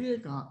array တွေ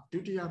ကဒု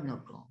တိယမြော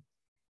က်ကောင်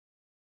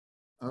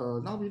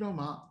နောက်ပြီးတော့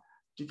မှ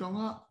ဒီကောင်က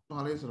ဘာ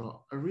လဲဆိုတော့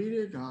array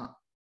တွေက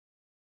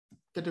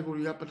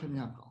category ကပထမ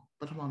မြောက်ကောင်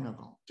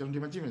ကျွန်တော်ဒီ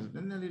မှာကြည့်မယ်ဆိုန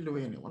ည်းနည်းလေးလို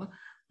ရနေပေါ့နော်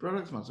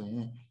products မှာဆိုရ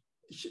င်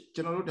ကျွ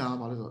န်တော်တို့ဒါက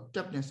ဘာလဲဆိုတော့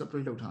tab နဲ့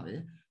separate လုပ်ထားတယ်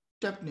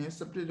tab နဲ့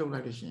split လုပ်လို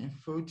က်လို့ရှိရင်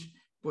food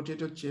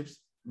potato chips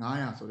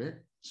 900ဆိုတဲ့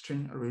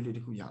string array လေးတ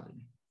စ်ခုရလိမ့်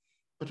မယ်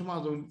ပထမ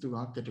ဆုံးသူက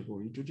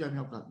category ဒုတိယ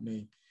မြောက်က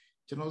name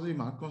ကျွန်တော်စီ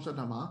မှာ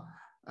concept မှာ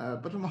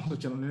ပထမဆုံး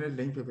ကျွန်တော်နည်းနည်း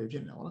link ပဲဖြ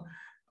စ်နေတာပေါ့နော်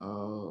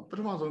ပ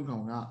ထမဆုံးကော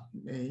င်က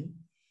name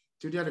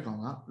ဒုတိယတစ်ကောင်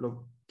က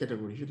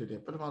category ဖြစ်တဲ့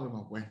ပထမဆုံး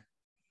ကောင် when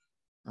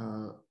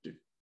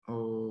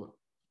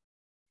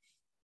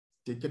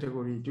ဒီ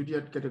category ဒုတိယ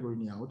category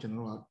နေရာကိုကျွန်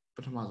တော်တို့ကပ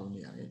ထမဆုံးနေ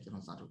ရာလေကျွန်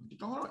တော်စထုတ်ဒီ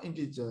ကောင်ကတော့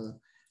integer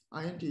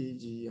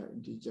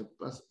integer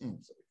plus int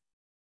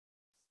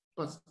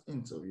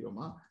ဆိုပြီးတော့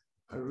မှ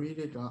array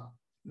တွေက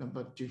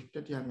number 2တ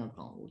တိယမြောက်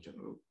ကောင်ကိုကျွန်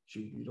တော်တို့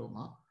ယူပြီးတော့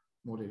မှ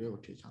model တွေ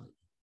ကိုထည့်ချလိုက်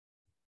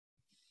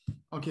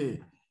okay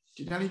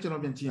ဒီတိုင်းလေးကျွန်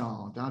တော်ပြန်ကြည့်အောင်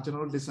ဒါကျွန်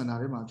တော်တို့ listener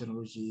ထဲမှာကျွန်တော်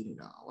တို့ရေးနေ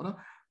တာဟုတ်နော်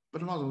ပ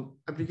ထမဆုံး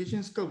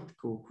application scope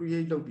ကို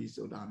create လုပ်ပြီး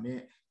ဆိုတာနဲ့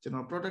ကျွန်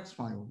တော် product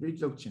file ကို read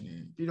လုပ်ချင်တ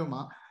ယ်ပြီးတော့မှ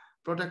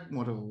product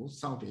model ကို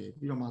စောင့်တယ်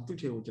ပြီးတော့မှသူ့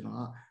ထဲကိုကျွန်တော်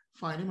က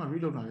file ထဲမှာ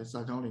read လုပ်လာတဲ့စာ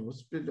ကြောင်းတွေကို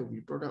split လုပ်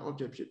ပြီး product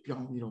object ဖြစ်ပြော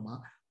င်းပြီးတော့မှ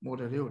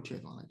model တွေကိုထ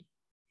ည့်သွားလိုက်တယ်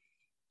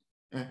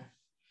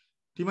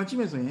ဒီမှာကြည့်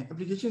မယ်ဆိုရင်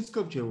application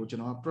scope တွေကိုကျွ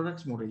န်တော်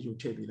product model ကို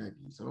ထည့်ပေးလိုက်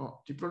ပြီဆိုတော့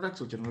ဒီ product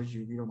ကိုကျွန်တော်ယူ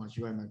ပြီးတော့မှ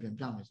UI မှာပြန်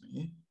ပြမယ်ဆိုရ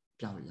င်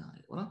ပြလို့ရတ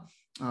ယ်ပေါ့နော်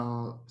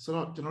ဆို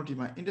တော့ကျွန်တော်ဒီ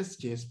မှာ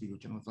index.jsp ကို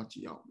ကျွန်တော်သွားကြ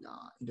ည့်အောင်ဗျာ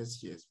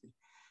index.jsp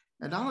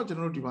ဒါတော့ကျွန်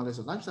တော်တို့ဒီမှာလဲ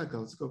ဆို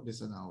lifecycle scope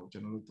listener ကိုကျွ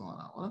န်တော်တို့သွား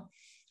တာပေါ့နော်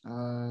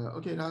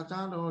okay ဒါ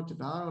တော့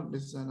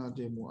listener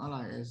demo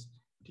lis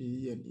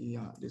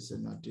dene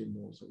listener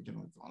demo ဆိုပြီးကျွန်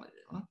တော်သွားလိုက်တ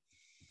ယ်ပေါ့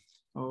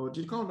နော်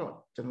ဒီကောက်တော့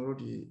ကျွန်တော်တို့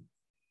ဒီ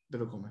ဘယ်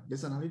လိုခေါ်မလဲ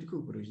listener လေးတစ်ခု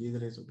ဘယ်လိုရေးသ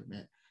လဲဆိုပေ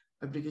မဲ့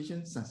application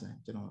sensor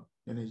ကျွန်တော်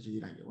နည်းနည်း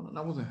ရေးလိုက်တယ်ပေါ့နော်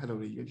နောက်မှဆို hello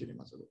လေးရေးဖြစ်နေ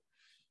မှာဆိုလို့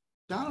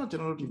ဒါတော့ကျွ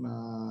န်တော်တို့ဒီမှာ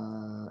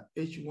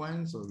h1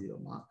 ဆိုပြီး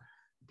တော့မှ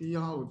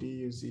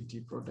PRODUCT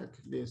product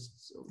list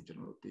ဆိုပြီးကျွန်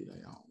တော်တို့ပေးလို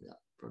က်အောင်ဗျ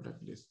product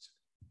list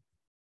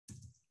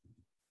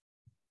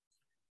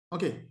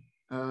okay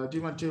ဒီ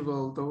မှာ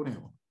table သုံးတယ်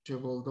ပေါ့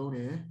table သုံးတ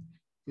ယ်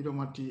ပြီးတော့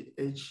မှ th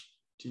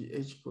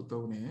ကို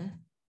သုံးတယ်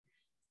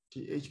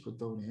th ကို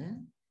သုံးတယ်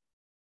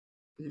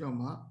ပြီးတော့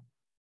မှ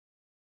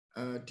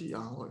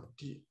tr ဟော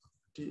tr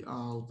ကို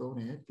သုံး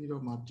တယ်ပြီး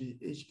တော့မှ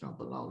th ကဘ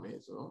ယ်လောက်လဲ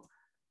ဆိုတော့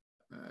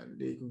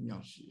၄ခုမြော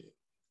က်ရှိတယ်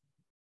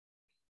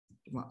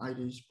ဒီမှာ id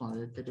ပါတ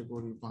ယ်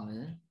category ပါတ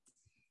ယ်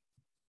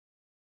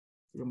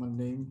ပြီးတော့မှ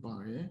name ပါ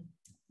တယ်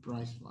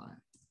price ပါတယ်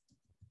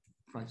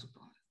price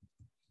ပါတယ်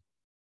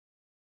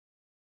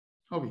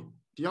ဟုတ်ပြီ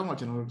ဒီအောက်မှာ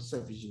ကျွန်တော်တို့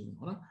set ပြီးရေးနေ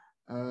ဟုတ်လား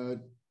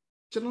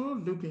ကျွန်တော်တို့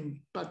looping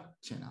ပတ်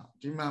ချင်တာ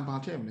ဒီမှာဘာ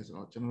ထည့်မလဲဆို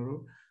တော့ကျွန်တော်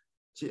တို့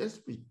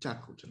JSP tag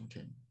ကိုကျွန်တော်ထ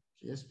ည့်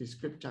JSP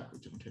script tag ကို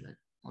ကျွန်တော်ထည့်လိုက်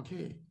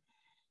okay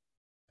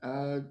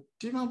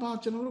ဒီမှာဘာ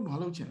ကျွန်တော်တို့ဘာ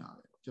လုပ်ချင်တာ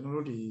လဲကျွန်တော်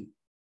တို့ဒီ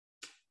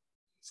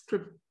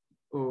script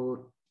ဟို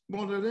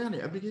model တွေကနေ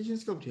application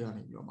scope တွေက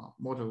နေပြီးတော့မှ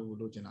model ကို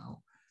လိုချင်တာဟု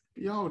တ်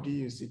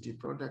PRODUCT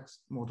products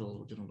model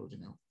ကိုကျွန်တော်လိုချ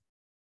င်တယ်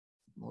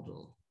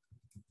model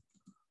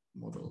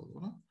ပေါ့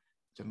နော်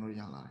ကျွန်တော်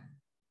ရလာတယ်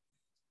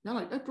ရ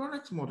လိုက်အဲ့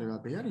products model က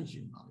ဘယ်ကနေ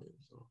ယူမှာလဲ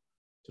ဆိုတော့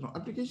ကျွန်တော်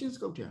application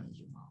scope တွေကနေ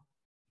ယူမှာ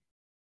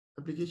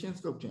application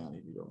scope တွေကနေ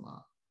ပြီးတော့မှ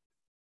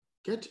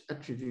get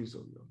attribute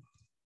ဆိုပြီးတော့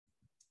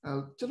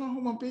ကျွန်တော်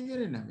ဟိုမှာပေးခဲ့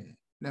တဲ့နာမ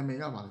ည်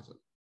ကဘာလဲဆို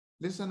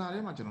listener ထဲ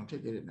မှာကျွန်တော်ထ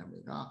ည့်ခဲ့တဲ့နာမ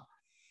ည်က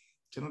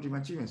ကျွန်တော်ဒီ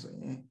မှာကြည့်မယ်ဆို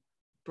ရင်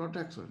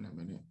product ဆိုတဲ့နာမ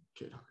ည်နဲ့ထ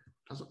ည့်ထားတယ်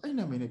ဒါဆိုအဲ့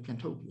နာမည်နဲ့ပြန်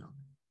ထုတ်ပြအောင်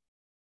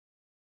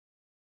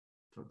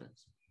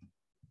products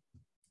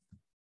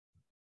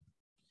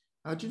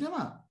ဒီထဲ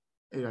မှာ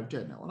အဲ့ဒါတ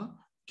က်နေပါတော့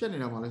တက်နေ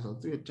တာပါလဲဆိုတော့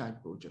သူ့ရဲ့ type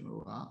ကိုကျွန်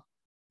တော်က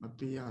မ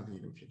ပေးရ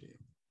သေးလို့ဖြစ်တယ်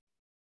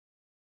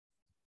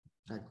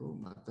type ကို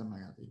မသတ်မှ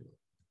တ်ရသေးလို့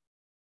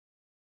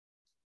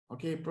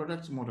okay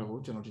products model ကို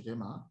ကျွန်တော်ဒီထဲ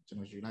မှာကျွန်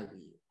တော်ယူလိုက်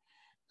ပြီ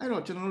အဲ့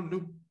တော့ကျွန်တော်တို့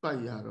loop ပတ်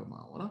ရတော့မှာ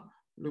ပေါ့နော်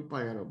loop ပ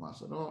တ်ရတော့မှာ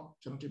ဆိုတော့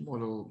ကျွန်တော်ဒီ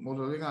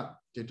model လေးက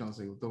data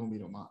တွေကိုသုံး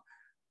ပြီးတော့မှ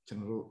ကျွန်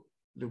တော်တို့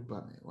loop ပ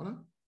တ်မယ်ပေါ့နော်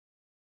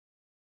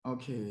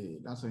okay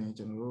ဒါဆိုရင်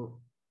ကျွန်တော်တို့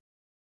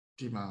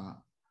ဒီမှာ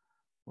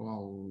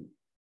ဟို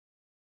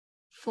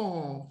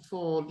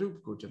for loop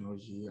ကိုကျွန်တော်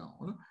ရေးအောင်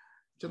ဟုတ်နော်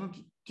ကျွန်တော်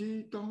ဒီ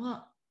ကောင်က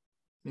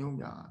နေဦး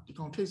ဗျာဒီ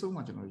ကောင်ထိတ်ဆုံး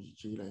မှာကျွန်တော်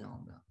ရေးလိုက်အော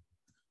င်ဗျာ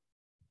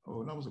ဟို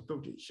နောက်ဆို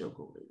code တွေရှုပ်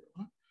ကုန်လေးပေါ့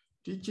နော်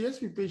ဒီ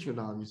JSP page ကို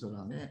လာပြီဆို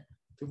တာ ਨੇ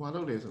ဒီမှာလု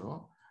ပ်လေဆိုတော့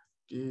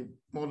ဒီ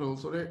model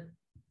ဆိုတဲ့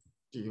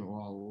ဒီဟို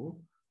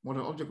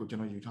model object ကိုကျွ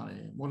န်တော်ယူထားတ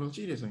ယ် model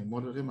ရှိတယ်ဆိုရင်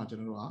model ထဲမှာကျွန်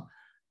တော်တို့က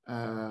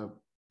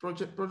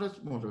product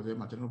model ထဲ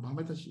မှာကျွန်တော်ဘာ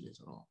method ရှိလဲ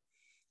ဆိုတော့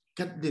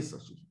get list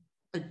ဆိုရှိတယ်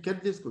အဲ့ get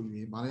list ကိုယူ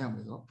ရင်မရရမ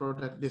ယ်ဆိုတော့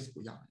product list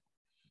ကိုရမယ်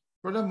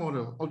product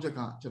model object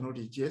ကကျွန်တော်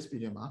ဒီ JSP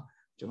ထဲမှာ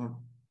ကျွန်တော်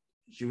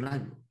ယူလို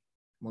က်ပြီ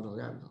model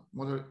ရပြီဆို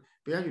model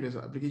ဘယ်ကယူလဲ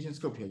ဆို application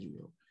scope ထဲယူ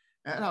ရော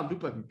အဲ့ဒါ loop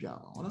ပတ်ပြီးပြ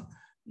ပါဟုတ်နော်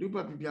loop ပ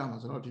တ်ပြီးပြမှာ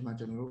ဆိုတော့ဒီမှာ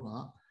ကျွန်တော်တို့က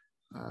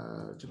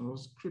ကျွန်တော်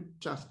တို့ script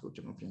chat ကို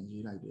ကျွန်တော်ပြန်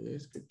ရေးလိုက်တယ်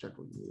script chat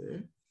ကိုရေးတယ်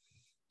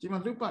ဒီမှာ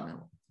loop ပတ်မယ်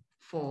ပေါ့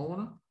for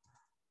နော်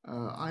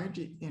int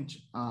int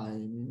I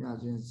မြင်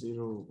ချင်း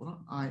0ပေါ့နော်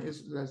I is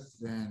less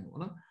than ပေါ့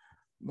နော်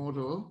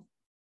model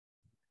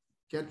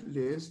get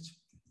list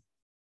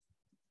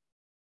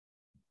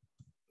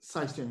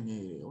size တင်နေ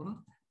တယ်ပေါ့နော်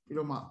ပြီး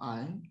တော့မှ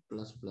I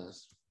plus plus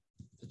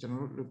ကျွန်တော်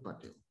တို့ loop ပတ်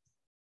တယ်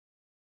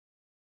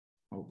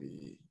ဟုတ်ပြီ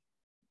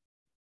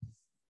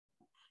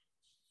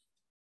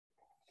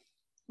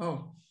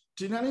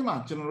ဒီနေ့လေးမှာ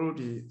ကျွန်တော်တို့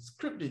ဒီ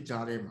script တွေ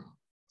ကြားထဲမှာ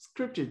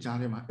script တွေကြား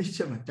ထဲမှာ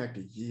HTML tag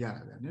တွေရေးရ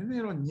တာဗျာနည်းန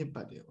ည်းတော့ညစ်ပ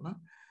တ်တယ်ပေါ့နော်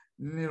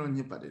နည်းနည်းတော့ည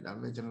စ်ပတ်တယ်ဒါပေ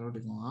မဲ့ကျွန်တော်တို့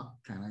ဒီကောင်က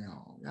ခံလိုက်ရအော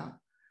င်ဗျာ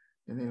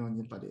နည်းနည်းတော့ည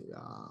စ်ပတ်တယ်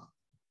ဗျာ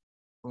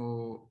ဟို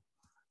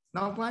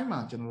နောက်ပိုင်းမှာ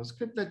ကျွန်တော်တို့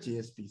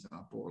script.jsp ဆို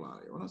တာပေါ်လာ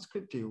တယ်ပေါ့နော်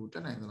script တွေကိုတ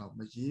က်နိုင်သလောက်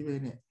မရေးဘဲ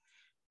နဲ့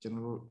ကျွန်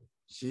တော်တို့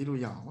ရေးလို့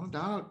ရအောင်ပေါ့နော်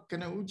ဒါကတော့က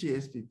နဦး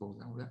JSP ပုံ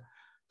စံပေါ့ဗျာ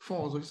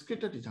for ဆို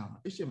script တွေကြားမှာ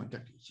HTML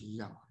tag တွေရေး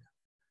ရပါဗျာ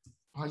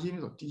ဘာရေးမ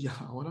လို့ tr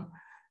ပေါ့နော်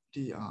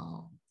tr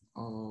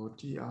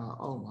tr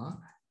အောက်မှာ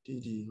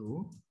dd ကို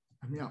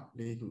အမြောက်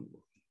၄ခု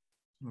ပေါ့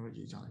ကျွန်တော်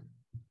ရေးချလိုက်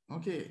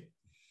okay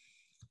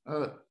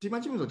ဒီမှာ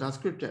ကြည့်မလို့ဒါ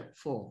script tag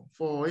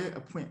for ရဲ့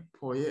အဖွင့်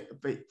for ရဲ့အ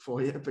ပိတ် for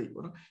ရဲ့အပိတ်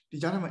ပေါ့နော်ဒီ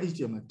ကြားထဲမှာ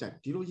HTML tag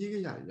ဒီလိုရေး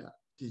ခဲ့ရတယ်ဗျ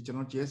ဒီကျွန်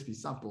တော် JSP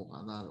စပေါ်ခါ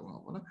သားတော့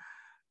ပေါ့နော်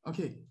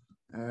okay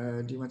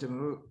ဒီမှာကျွန်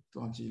တော်တို့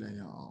တွန်းကြည့်လိုက်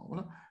ရအောင်ပေါ့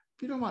နော်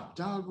ပြီးတော့မှ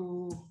ဒါကို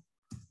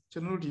ကျွ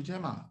န်တော်တို့ဒီထဲ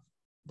မှာ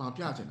ဗာ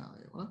ပြချင်တာ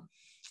ပဲပေါ့နော်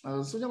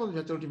ဆိုကြပါစို့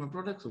ကျွန်တော်ဒီမှာ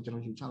product ဆိုကျွန်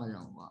တော်ယူချလိုက်ရ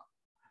အောင်ပါ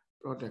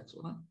product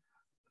ဆိုနော်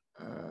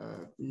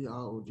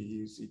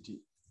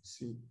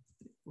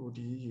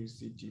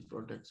PRODUCT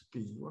products P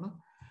ပေါ့နော်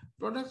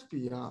products P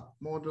က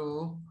model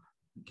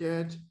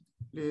get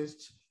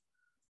list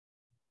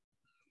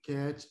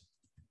get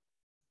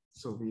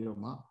ဆိုပြီးတော့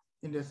မှ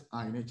index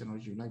I နဲ့ကျွန်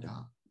တော်ယူလိုက်တာ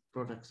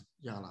products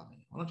ရလာမ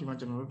ယ်ပေါ့နော်ဒီမှာ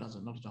ကျွန်တော်တို့ဒါ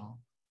ဆိုနောက်တစ်ကြောင်း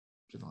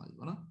ဖြစ်သွားပြီ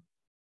ပေါ့နော်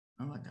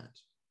oh my god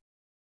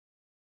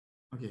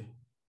okay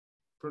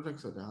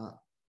products ဆိုတာ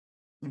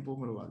import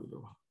မလုပ်ရဘူး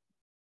လို့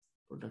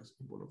products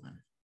import လုပ်ခိုင်းတ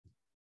ယ်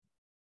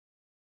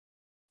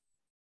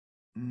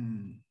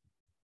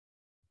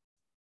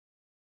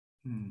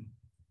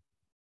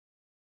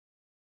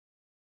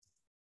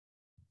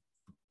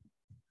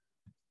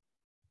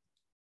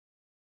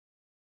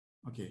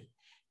okay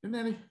နည်းန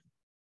ည်းလေး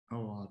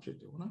ဟောဖြစ်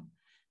တယ်ပေါ့နော်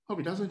ဟုတ်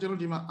ပြီဒါဆိုကျွန်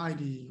တော်ဒီမှာ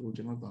ID ကို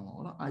ကျွန်တော်သွားမှာ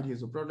ပေါ့နော် ID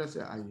ဆို product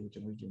ရဲ့ ID ကိုကျွ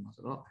န်တော်ကြည့်မှာ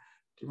ဆိုတော့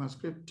ဒီမှာ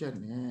script tag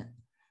နဲ့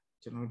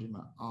ကျွန်တော်ဒီ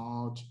မှာ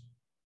out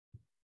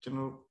ကျွန်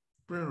တော်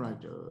print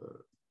writer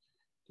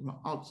ဒီမှာ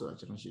out ဆိုတာ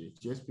ကျွန်တော်ရှိတယ်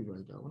JSP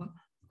writer ပေါ့နော်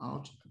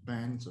out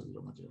band ဆိုပြီး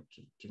တော့မှကျွန်တော်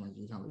ဒီမှာ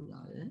ရေးထားလို့ရ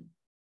တယ်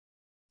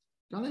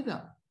ဒါလည်းပြ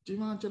ဒီ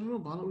မှာကျွန်တော်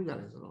တို့ဘာလုပ်ရ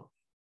လဲဆိုတော့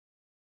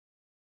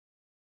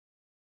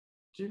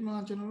ဒီမှာ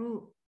ကျွန်တော်တို့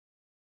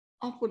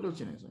output လုပ်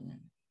ချင်တယ်ဆိုရ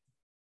င်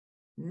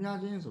များ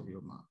ချင်းဆိုပြီး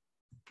တော့မှ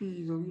p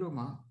ဆိုပြီးတော့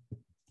မှ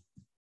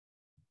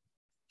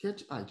get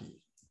id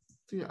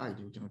သူ့ရဲ့ id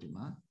ကိုကျွန်တော်ဒီ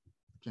မှာ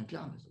ပြန်ပြ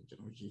မယ်ဆိုကျွန်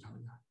တော်ရေးထား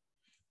လို့ရတယ်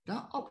ဒါ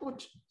output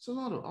စော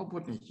စောတော့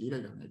output နဲ့ရေးလို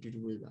က်တာနဲ့အတူတူ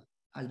ပဲဗျ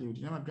id ကိုဒီ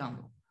ထဲမှာပြမ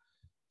ယ်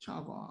ချ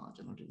ပါ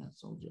ကျွန်တော်ဒီမှာ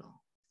စုံကြအောင်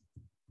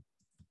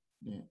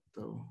နဲ့3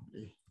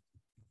 4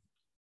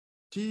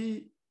ဒီ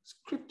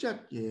script tag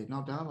ရေနော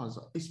က်ဒါပါ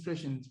ဆို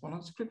expression ပေါ့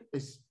နော် script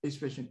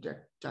expression tag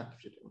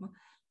ဖြစ်တယ်ပေါ့နော်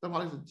ဒါမှ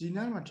လည်းဒီ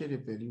နေ့မှာထည့်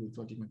တဲ့ value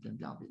ကိုဒီမှာပြန်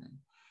ပြပေးနိုင်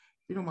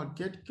ပြီးတော့မှ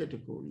get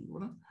category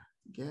ပေါ့နော်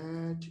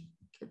get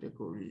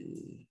category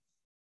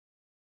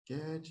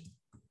get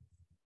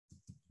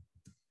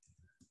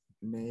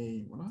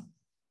name ပေါ့နော်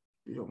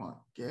ပြီးတော့မှ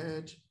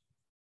get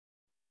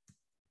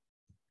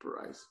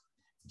price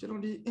ကျွန်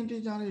တော်ဒီ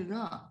integer တွေက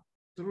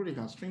သူတို့တွေ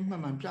က string မှ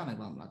န်မှန်ပြနိုင်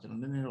ပါမလားကျွန်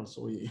တော်နည်းနည်းတော့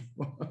စိုးရိမ်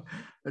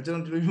ကျွန်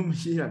တော်ဒီလိုမျိုးမ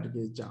ရှိတာတက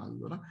ယ်ကြာပြီ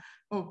ပေါ့နော်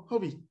ဟု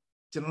တ်ပြီ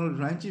ကျွန်တော်တို့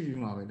run ကြည့်ပြီး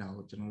မှပဲဒါ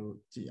ကိုကျွန်တော်တို့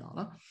ကြည့်အောင်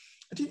နော်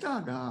အဓိက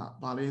က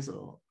ဘာလဲဆို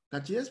တော့ဒါ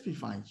JSP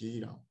file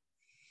ရေးတာ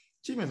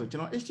ကြည့်မယ်ဆိုကျွ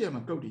န်တော်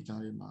HTML code တွေ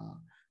ကြားထဲမှာ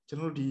ကျွန်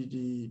တော်တို့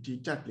ဒီ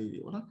tag လေးတွေ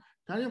ပေါ့နော်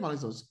ဒါတွေကဘာလဲ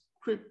ဆို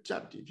script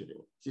tag တွေဖြစ်တယ်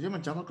ပေါ့ဒီထဲမှာ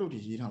Java code တွေ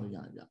ရေးထားလို့ရ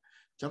တယ်ဗျ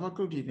Java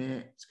code တွေနဲ့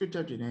script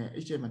tag တွေနဲ့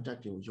HTML tag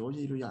တွေကိုရော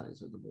ရေးလို့ရတယ်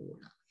ဆိုတဲ့ပုံပေါ့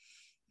ဗျ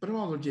ပထမ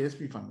ဆုံး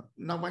JSP file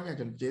နောက်ပိုင်းကျ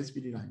ကျွန်တော် JSP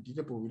တွေတိုင်းဒီတ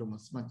က်ပို့ပြီးတော့မှ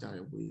smart ကြတ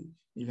ယ်ဝေး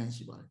နည်းလမ်း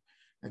ရှိပါတ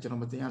ယ်ကျွန်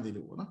တော်မသိရသေး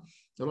လို့ပေါ့နော်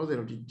လောလောဆယ်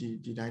တော့ဒီ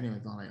တိုင်းနဲ့ပဲ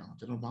သွားလိုက်အောင်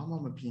ကျွန်တော်ဘာမှ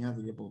မပြင်ရ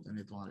သေးတဲ့ပုံစံ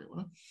နဲ့သွားတယ်ပေါ့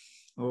နော်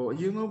အ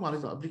ရင်ဆုံးပါလဲ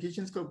ဆို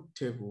application scope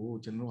ထဲကို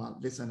ကျွန်တော်က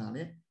listener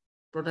နဲ့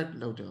product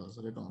loader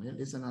ဆိုတဲ့ကောင်လေး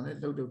listener နဲ့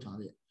load လုပ်ထား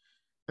တဲ့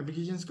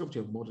application scope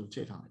ထဲ model ထ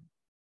ည့်ထားတယ်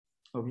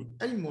ဟုတ်ပြီ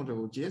အဲ့ဒီ model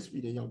ကို JSP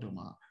ထဲရောက်တော့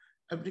မှ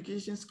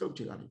application scope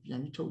ထဲကနေပြ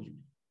န်ပြီးထုတ်ယူ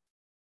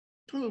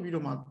ပြီး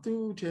တော့မှ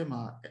သူ့ထဲ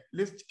မှာ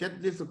list get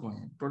list ဆိုရ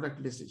င် product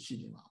list ရှိ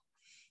နေမှာ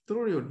သူ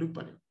တို့တွေကို loop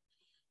ပါတယ်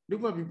loop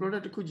ပြီး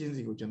product တစ်ခုချင်း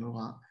စီကိုကျွန်တော်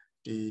က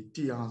ဒီ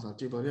tr ဆို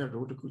table ရဲ့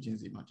row တစ်ခုချင်း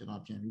စီမှာကျွန်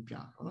တော်ပြန်ပြီးပြတ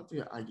ယ်ပေါ့နော်သူ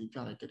ရဲ့ id ပြ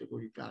တယ်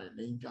category ပြတယ်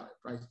name ပြတယ်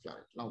price ပြတ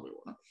ယ်လောက်ပဲ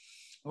ပေါ့နော်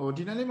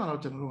ဒီနေ့လေးမှာ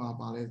တော့ကျွန်တော်တို့က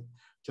ပါလဲ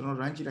ကျွန်တော်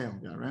run ကြည့်လိုက်အော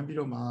င်ပြ run ပြီး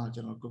တော့မှ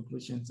ကျွန်တော်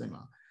conclusion စိတ်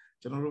မှာ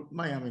ကျွန်တော်တို့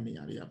မှတ်ရမယ့်နေ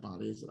ရာတွေကပါ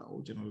လဲဆိုတာ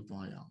ကိုကျွန်တော်တို့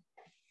သွားရအောင်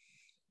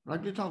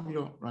right click ထောက်ပြီး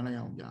တော့ run လိုက်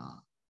အောင်ပြ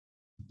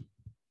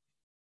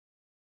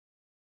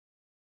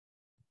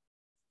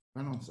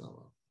run on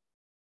server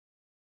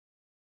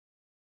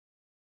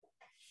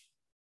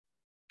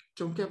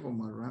ကြုံကက်ပေါ်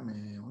မှာ run မ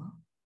ယ်ဟုတ်နော်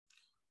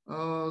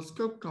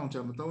scope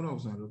counter မသုံးတော့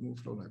ဆိုရင် remove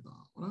လုပ်လိုက်ပါ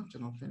ဟုတ်နော်ကျွ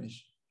န်တော် finish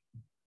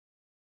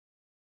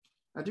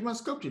ဒီမှာ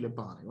scope တွေလည်း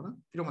ပါတယ်ဟုတ်နော်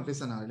ပြီးတော့မှ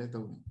listener တွေလည်း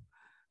သုံးတ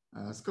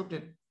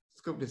ယ်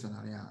scope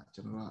listener တွေက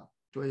ကျွန်တော်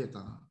ကတွဲရ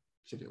တာ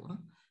ဖြစ်တယ်ပေါ့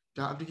နော်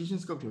ဒါ application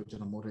scope တွေကိုကျွ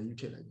န်တော် model ယူ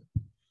ထည့်လိုက်တယ်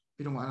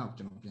ပြီးတော့မှအဲ့ဒါကို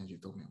ကျွန်တော်ပြန်ယူ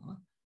သုံးမယ်ပေါ့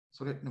နော်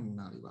ဆိုတဲ့နမူ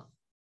နာလေးပါ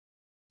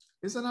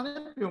listener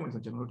လေးပြောမယ်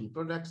ဆိုကျွန်တော်တို့ဒီ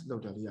products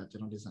loader လေးကကျွ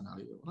န်တော် listener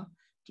လေးပဲပေါ့နော်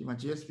ဒီမှာ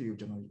JSP ကို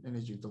ကျွန်တော်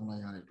energy သုံးလို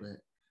က်ရတဲ့အတွက်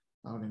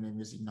နောက်နည်းနည်း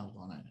မျက်စိနောက်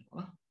သွားနိုင်တယ်ပေါ့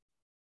နော်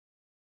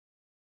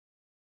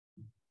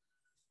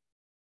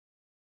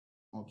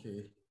okay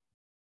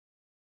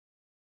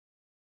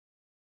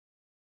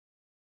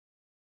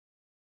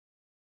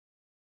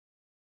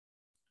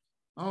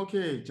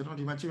okay ကျွန်တော်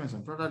ဒီမှာကြည့်မယ်ဆို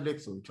ရင် product list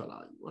ဆိုထွက်လာ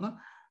ပြီပေါ့နော်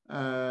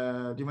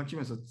ဒီမှာကြည့်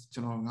မယ်ဆိုကျွ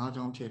န်တော်၅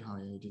ကြောင်းထည့်ထား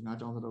တယ်ဒီ၅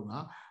ကြောင်းသလုံးက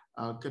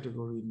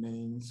category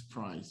names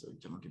price ဆို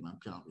ကျွန်တော်ဒီမှာ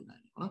ပြပေးနို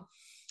င်တယ်ပေါ့နော်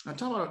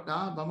ထားပါတော့ဒါ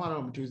ဘာမှ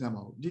တော့မထူးဆန်း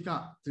ပါဘူးအဓိက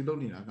သူလုပ်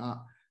နေတာက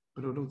ဘ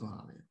ယ်လိုလုပ်သွား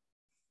တာလဲ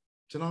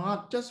ကျွန်တော်က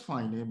test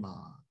file ထဲမှာ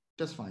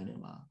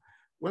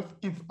web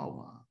inf အောက်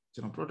မှာကျွ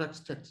န်တော် product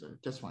text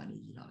test file တွေ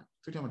ရေးထားတယ်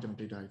သူထဲမှာကျွန်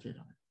တော် data တွေထည့်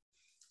ထားတယ်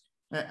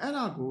အဲ့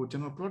ဒါကိုကျွ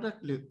န်တော် product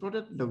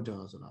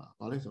loader ဆိုတာ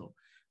ဘာလဲဆိုတော့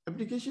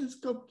application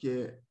scope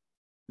ရဲ့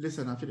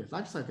listener ဖြစ်တယ်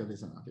lifecycle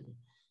listener ဖြစ်တယ်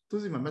သူ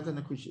စီမှာ method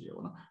နှစ်ခုရှိတယ်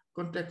ပေါ့နော်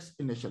context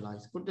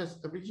initialize context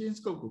application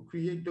scope ကို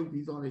create လုပ်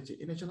ပြီးသွားတဲ့ချိန်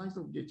initialize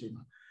လုပ်ပြီးတဲ့ချိန်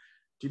မှာ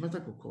ဒီ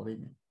method ကိုခေါ်လို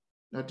က်မယ်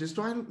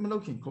destroy မလု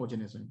ပ်ခင်ခေါ်ခြ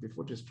င်းနဲ့ဆိုရင်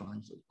before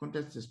destroying ဆို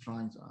context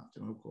destroying ဆိုတာကျွ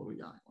န်တော်တို့ခေါ်လို့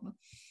ရတယ်ပေါ့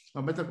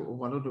နော် method ကို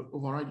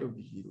override လုပ်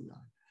ပြီးရေးလို့ရတ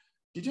ယ်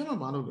ဒီကျတော့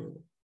ဘာလုပ်လဲ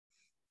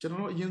ကျွန်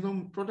တော်တို့အရင်ဆုံး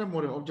product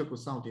model object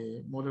ကိုစောင့်တယ်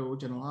model ကို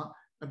ကျွန်တော်က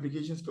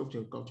application scope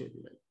ကိုကောက်ထည့်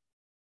ပေးလိုက်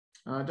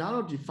ဒါ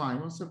တော့ define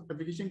နော်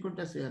application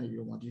context ရဲ့နေပြီး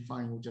တော့မှ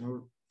define ကိုကျွန်တော်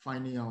တို့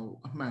file နေအောင်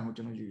အမှန်ကို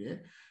ကျွန်တော်ယူတယ်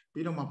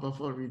ပြီးတော့မှ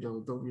buffer reader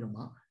ကိုသုံးပြီးတော့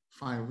မှ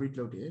file read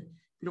လုပ်တယ်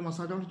ပြီးတော့မှ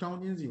စာကြောင်းတစ်ကြောင်း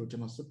ချင်းစီကိုကျွ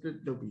န်တော် split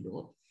လုပ်ပြီး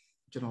တော့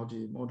ကျွန်တော်ဒီ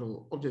model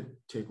object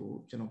တွေကို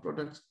ကျွန်တော်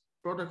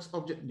products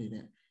object အနေ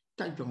နဲ့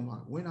type ပြောင်းသွား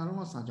တယ်ဝင်လာ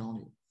တော့စာကြောင်း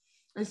တွေ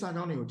အဲ့စာ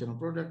ကြောင်းတွေကိုကျွန်တော်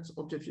products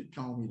object ဖြစ်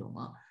ပြောင်းပြီးတော့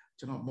မှ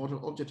ကျွန်တော် model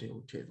object တွေ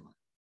ကိုထည့်သွားတ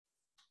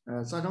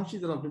ယ်စာကြောင်းရှိ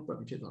သလောက်လုပ်ပတ်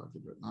ပြီးထည့်သွားတာဖြ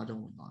စ်ပြီးတော့၅ကြော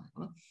င်းဝင်သွားတယ်ဟု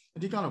တ်နော်အ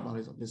ဓိကတော့ဘာ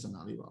လဲဆိုတော့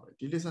listener လေးပါပဲ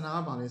ဒီ listener က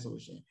ဘာလဲဆို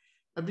လို့ရှိရင်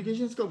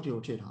application scope တွေ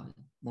ကိုထည့်ထားတ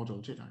ယ် model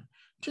ထည့်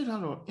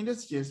ထားတော့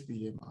index.jsp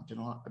ထဲမှာကျွန်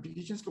တော်က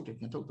application scope တွေ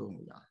ပြန်ထုတ်သုံး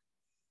လို့ရတယ်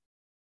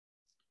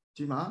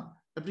ဒီမှာ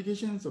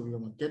application ဆိုပြီး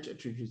တော့မှ get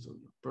attribute ဆို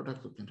ပြီးတော့ product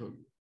ကိုပြန်ထုတ်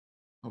ယူ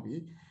ဟုတ်ပြီ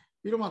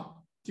ပြီးတော့မှ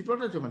ဒီ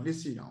product တွေမှာ list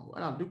ရှိတာကို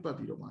အဲ့ဒါ loop ပတ်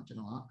ပြီးတော့မှကျွန်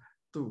တော်က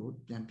သူ့ကို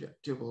ပြန်ပြ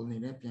table အနေ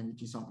နဲ့ပြန်ပြီး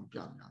တည်ဆောက်ပြီးပြ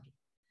နေတာဒီ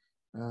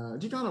အ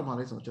ဓိကတော့ဘာ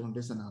လဲဆိုတော့ကျွန်တော်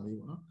listener လေး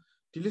ပေါ့နော်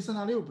ဒီ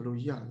listener လေးကိုဘယ်လို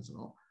ရေးရလဲဆို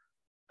တော့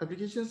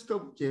application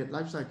scope ရဲ့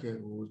life cycle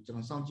ကိုကျွန်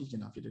တော်စောင့်ကြည့်နေ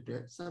တာဖြစ်တဲ့အတွ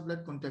က်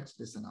servlet context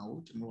listener ကို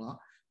ကျွန်တော်က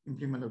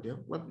implement လုပ်တယ်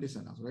web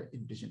listener ဆိုတဲ့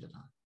invitation တက်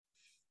ထားတ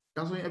ယ်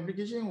ဒါဆိုရင်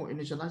application ကို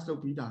initialize လု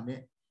ပ်ပြီးတာနဲ့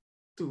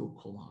သူ့ကို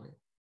ခေါ်ပါပဲ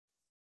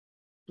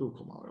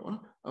ပေါ့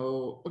နော်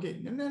okay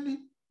နည်းနည်းလေး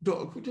တော့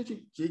အခုတည်းက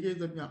JK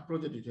သမျှ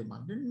project တွေထဲမှာ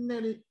နည်းန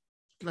ည်းလေး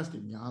class တွေ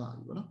များလာ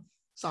ပြီပေါ့နော်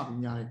စပြီး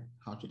များတဲ့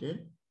ဟာဖြစ်တယ်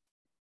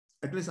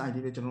class ID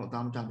တွေကျွန်တော်အ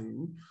သားမကျသေး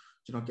ဘူး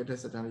ကျွန်တော် get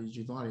setter တွေ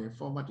ယူသွားတယ်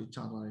format တွေချ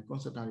သွားတယ်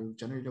concept တွေကို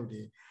generate လုပ်တ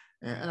ယ်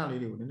အဲ့ဒါလေး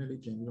တွေကိုနည်းနည်း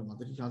လေးပြင်ပြီးတော့မှ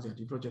သတိထားစရာ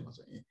ဒီ project မှာ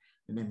ဆိုရင်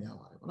နည်းနည်းများ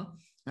ပါတယ်ပေါ့နော်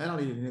အဲ့ဒါ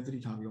လေးတွေနည်းနည်းသတိ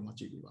ထားပြီးတော့မှ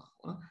ကြည့်ပေးပါ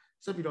ပေါ့နော်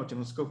ဆက်ပြီးတော့ကျွန်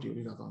တော် scope တွေကို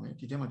လေ့လာသွားမယ်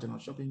ဒီထဲမှာကျွန်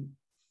တော် shopping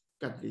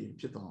cart လေး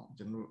ဖြစ်တော့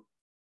ကျွန်တော်တို့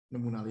န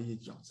မူနာလေးရေး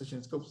ကြည့်အောင်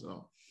session scope ဆို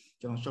တော့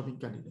ကျွန်တော် shopping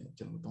cart လေးနဲ့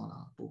ကျွန်တော်သွားတာ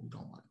ပို့ပြီး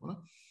ကောင်းပါတယ်ပေါ့နော်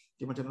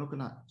ဒီမှာကျွန်တော်တို့ခ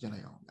ဏရန်လို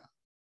က်အောင်ဗျာ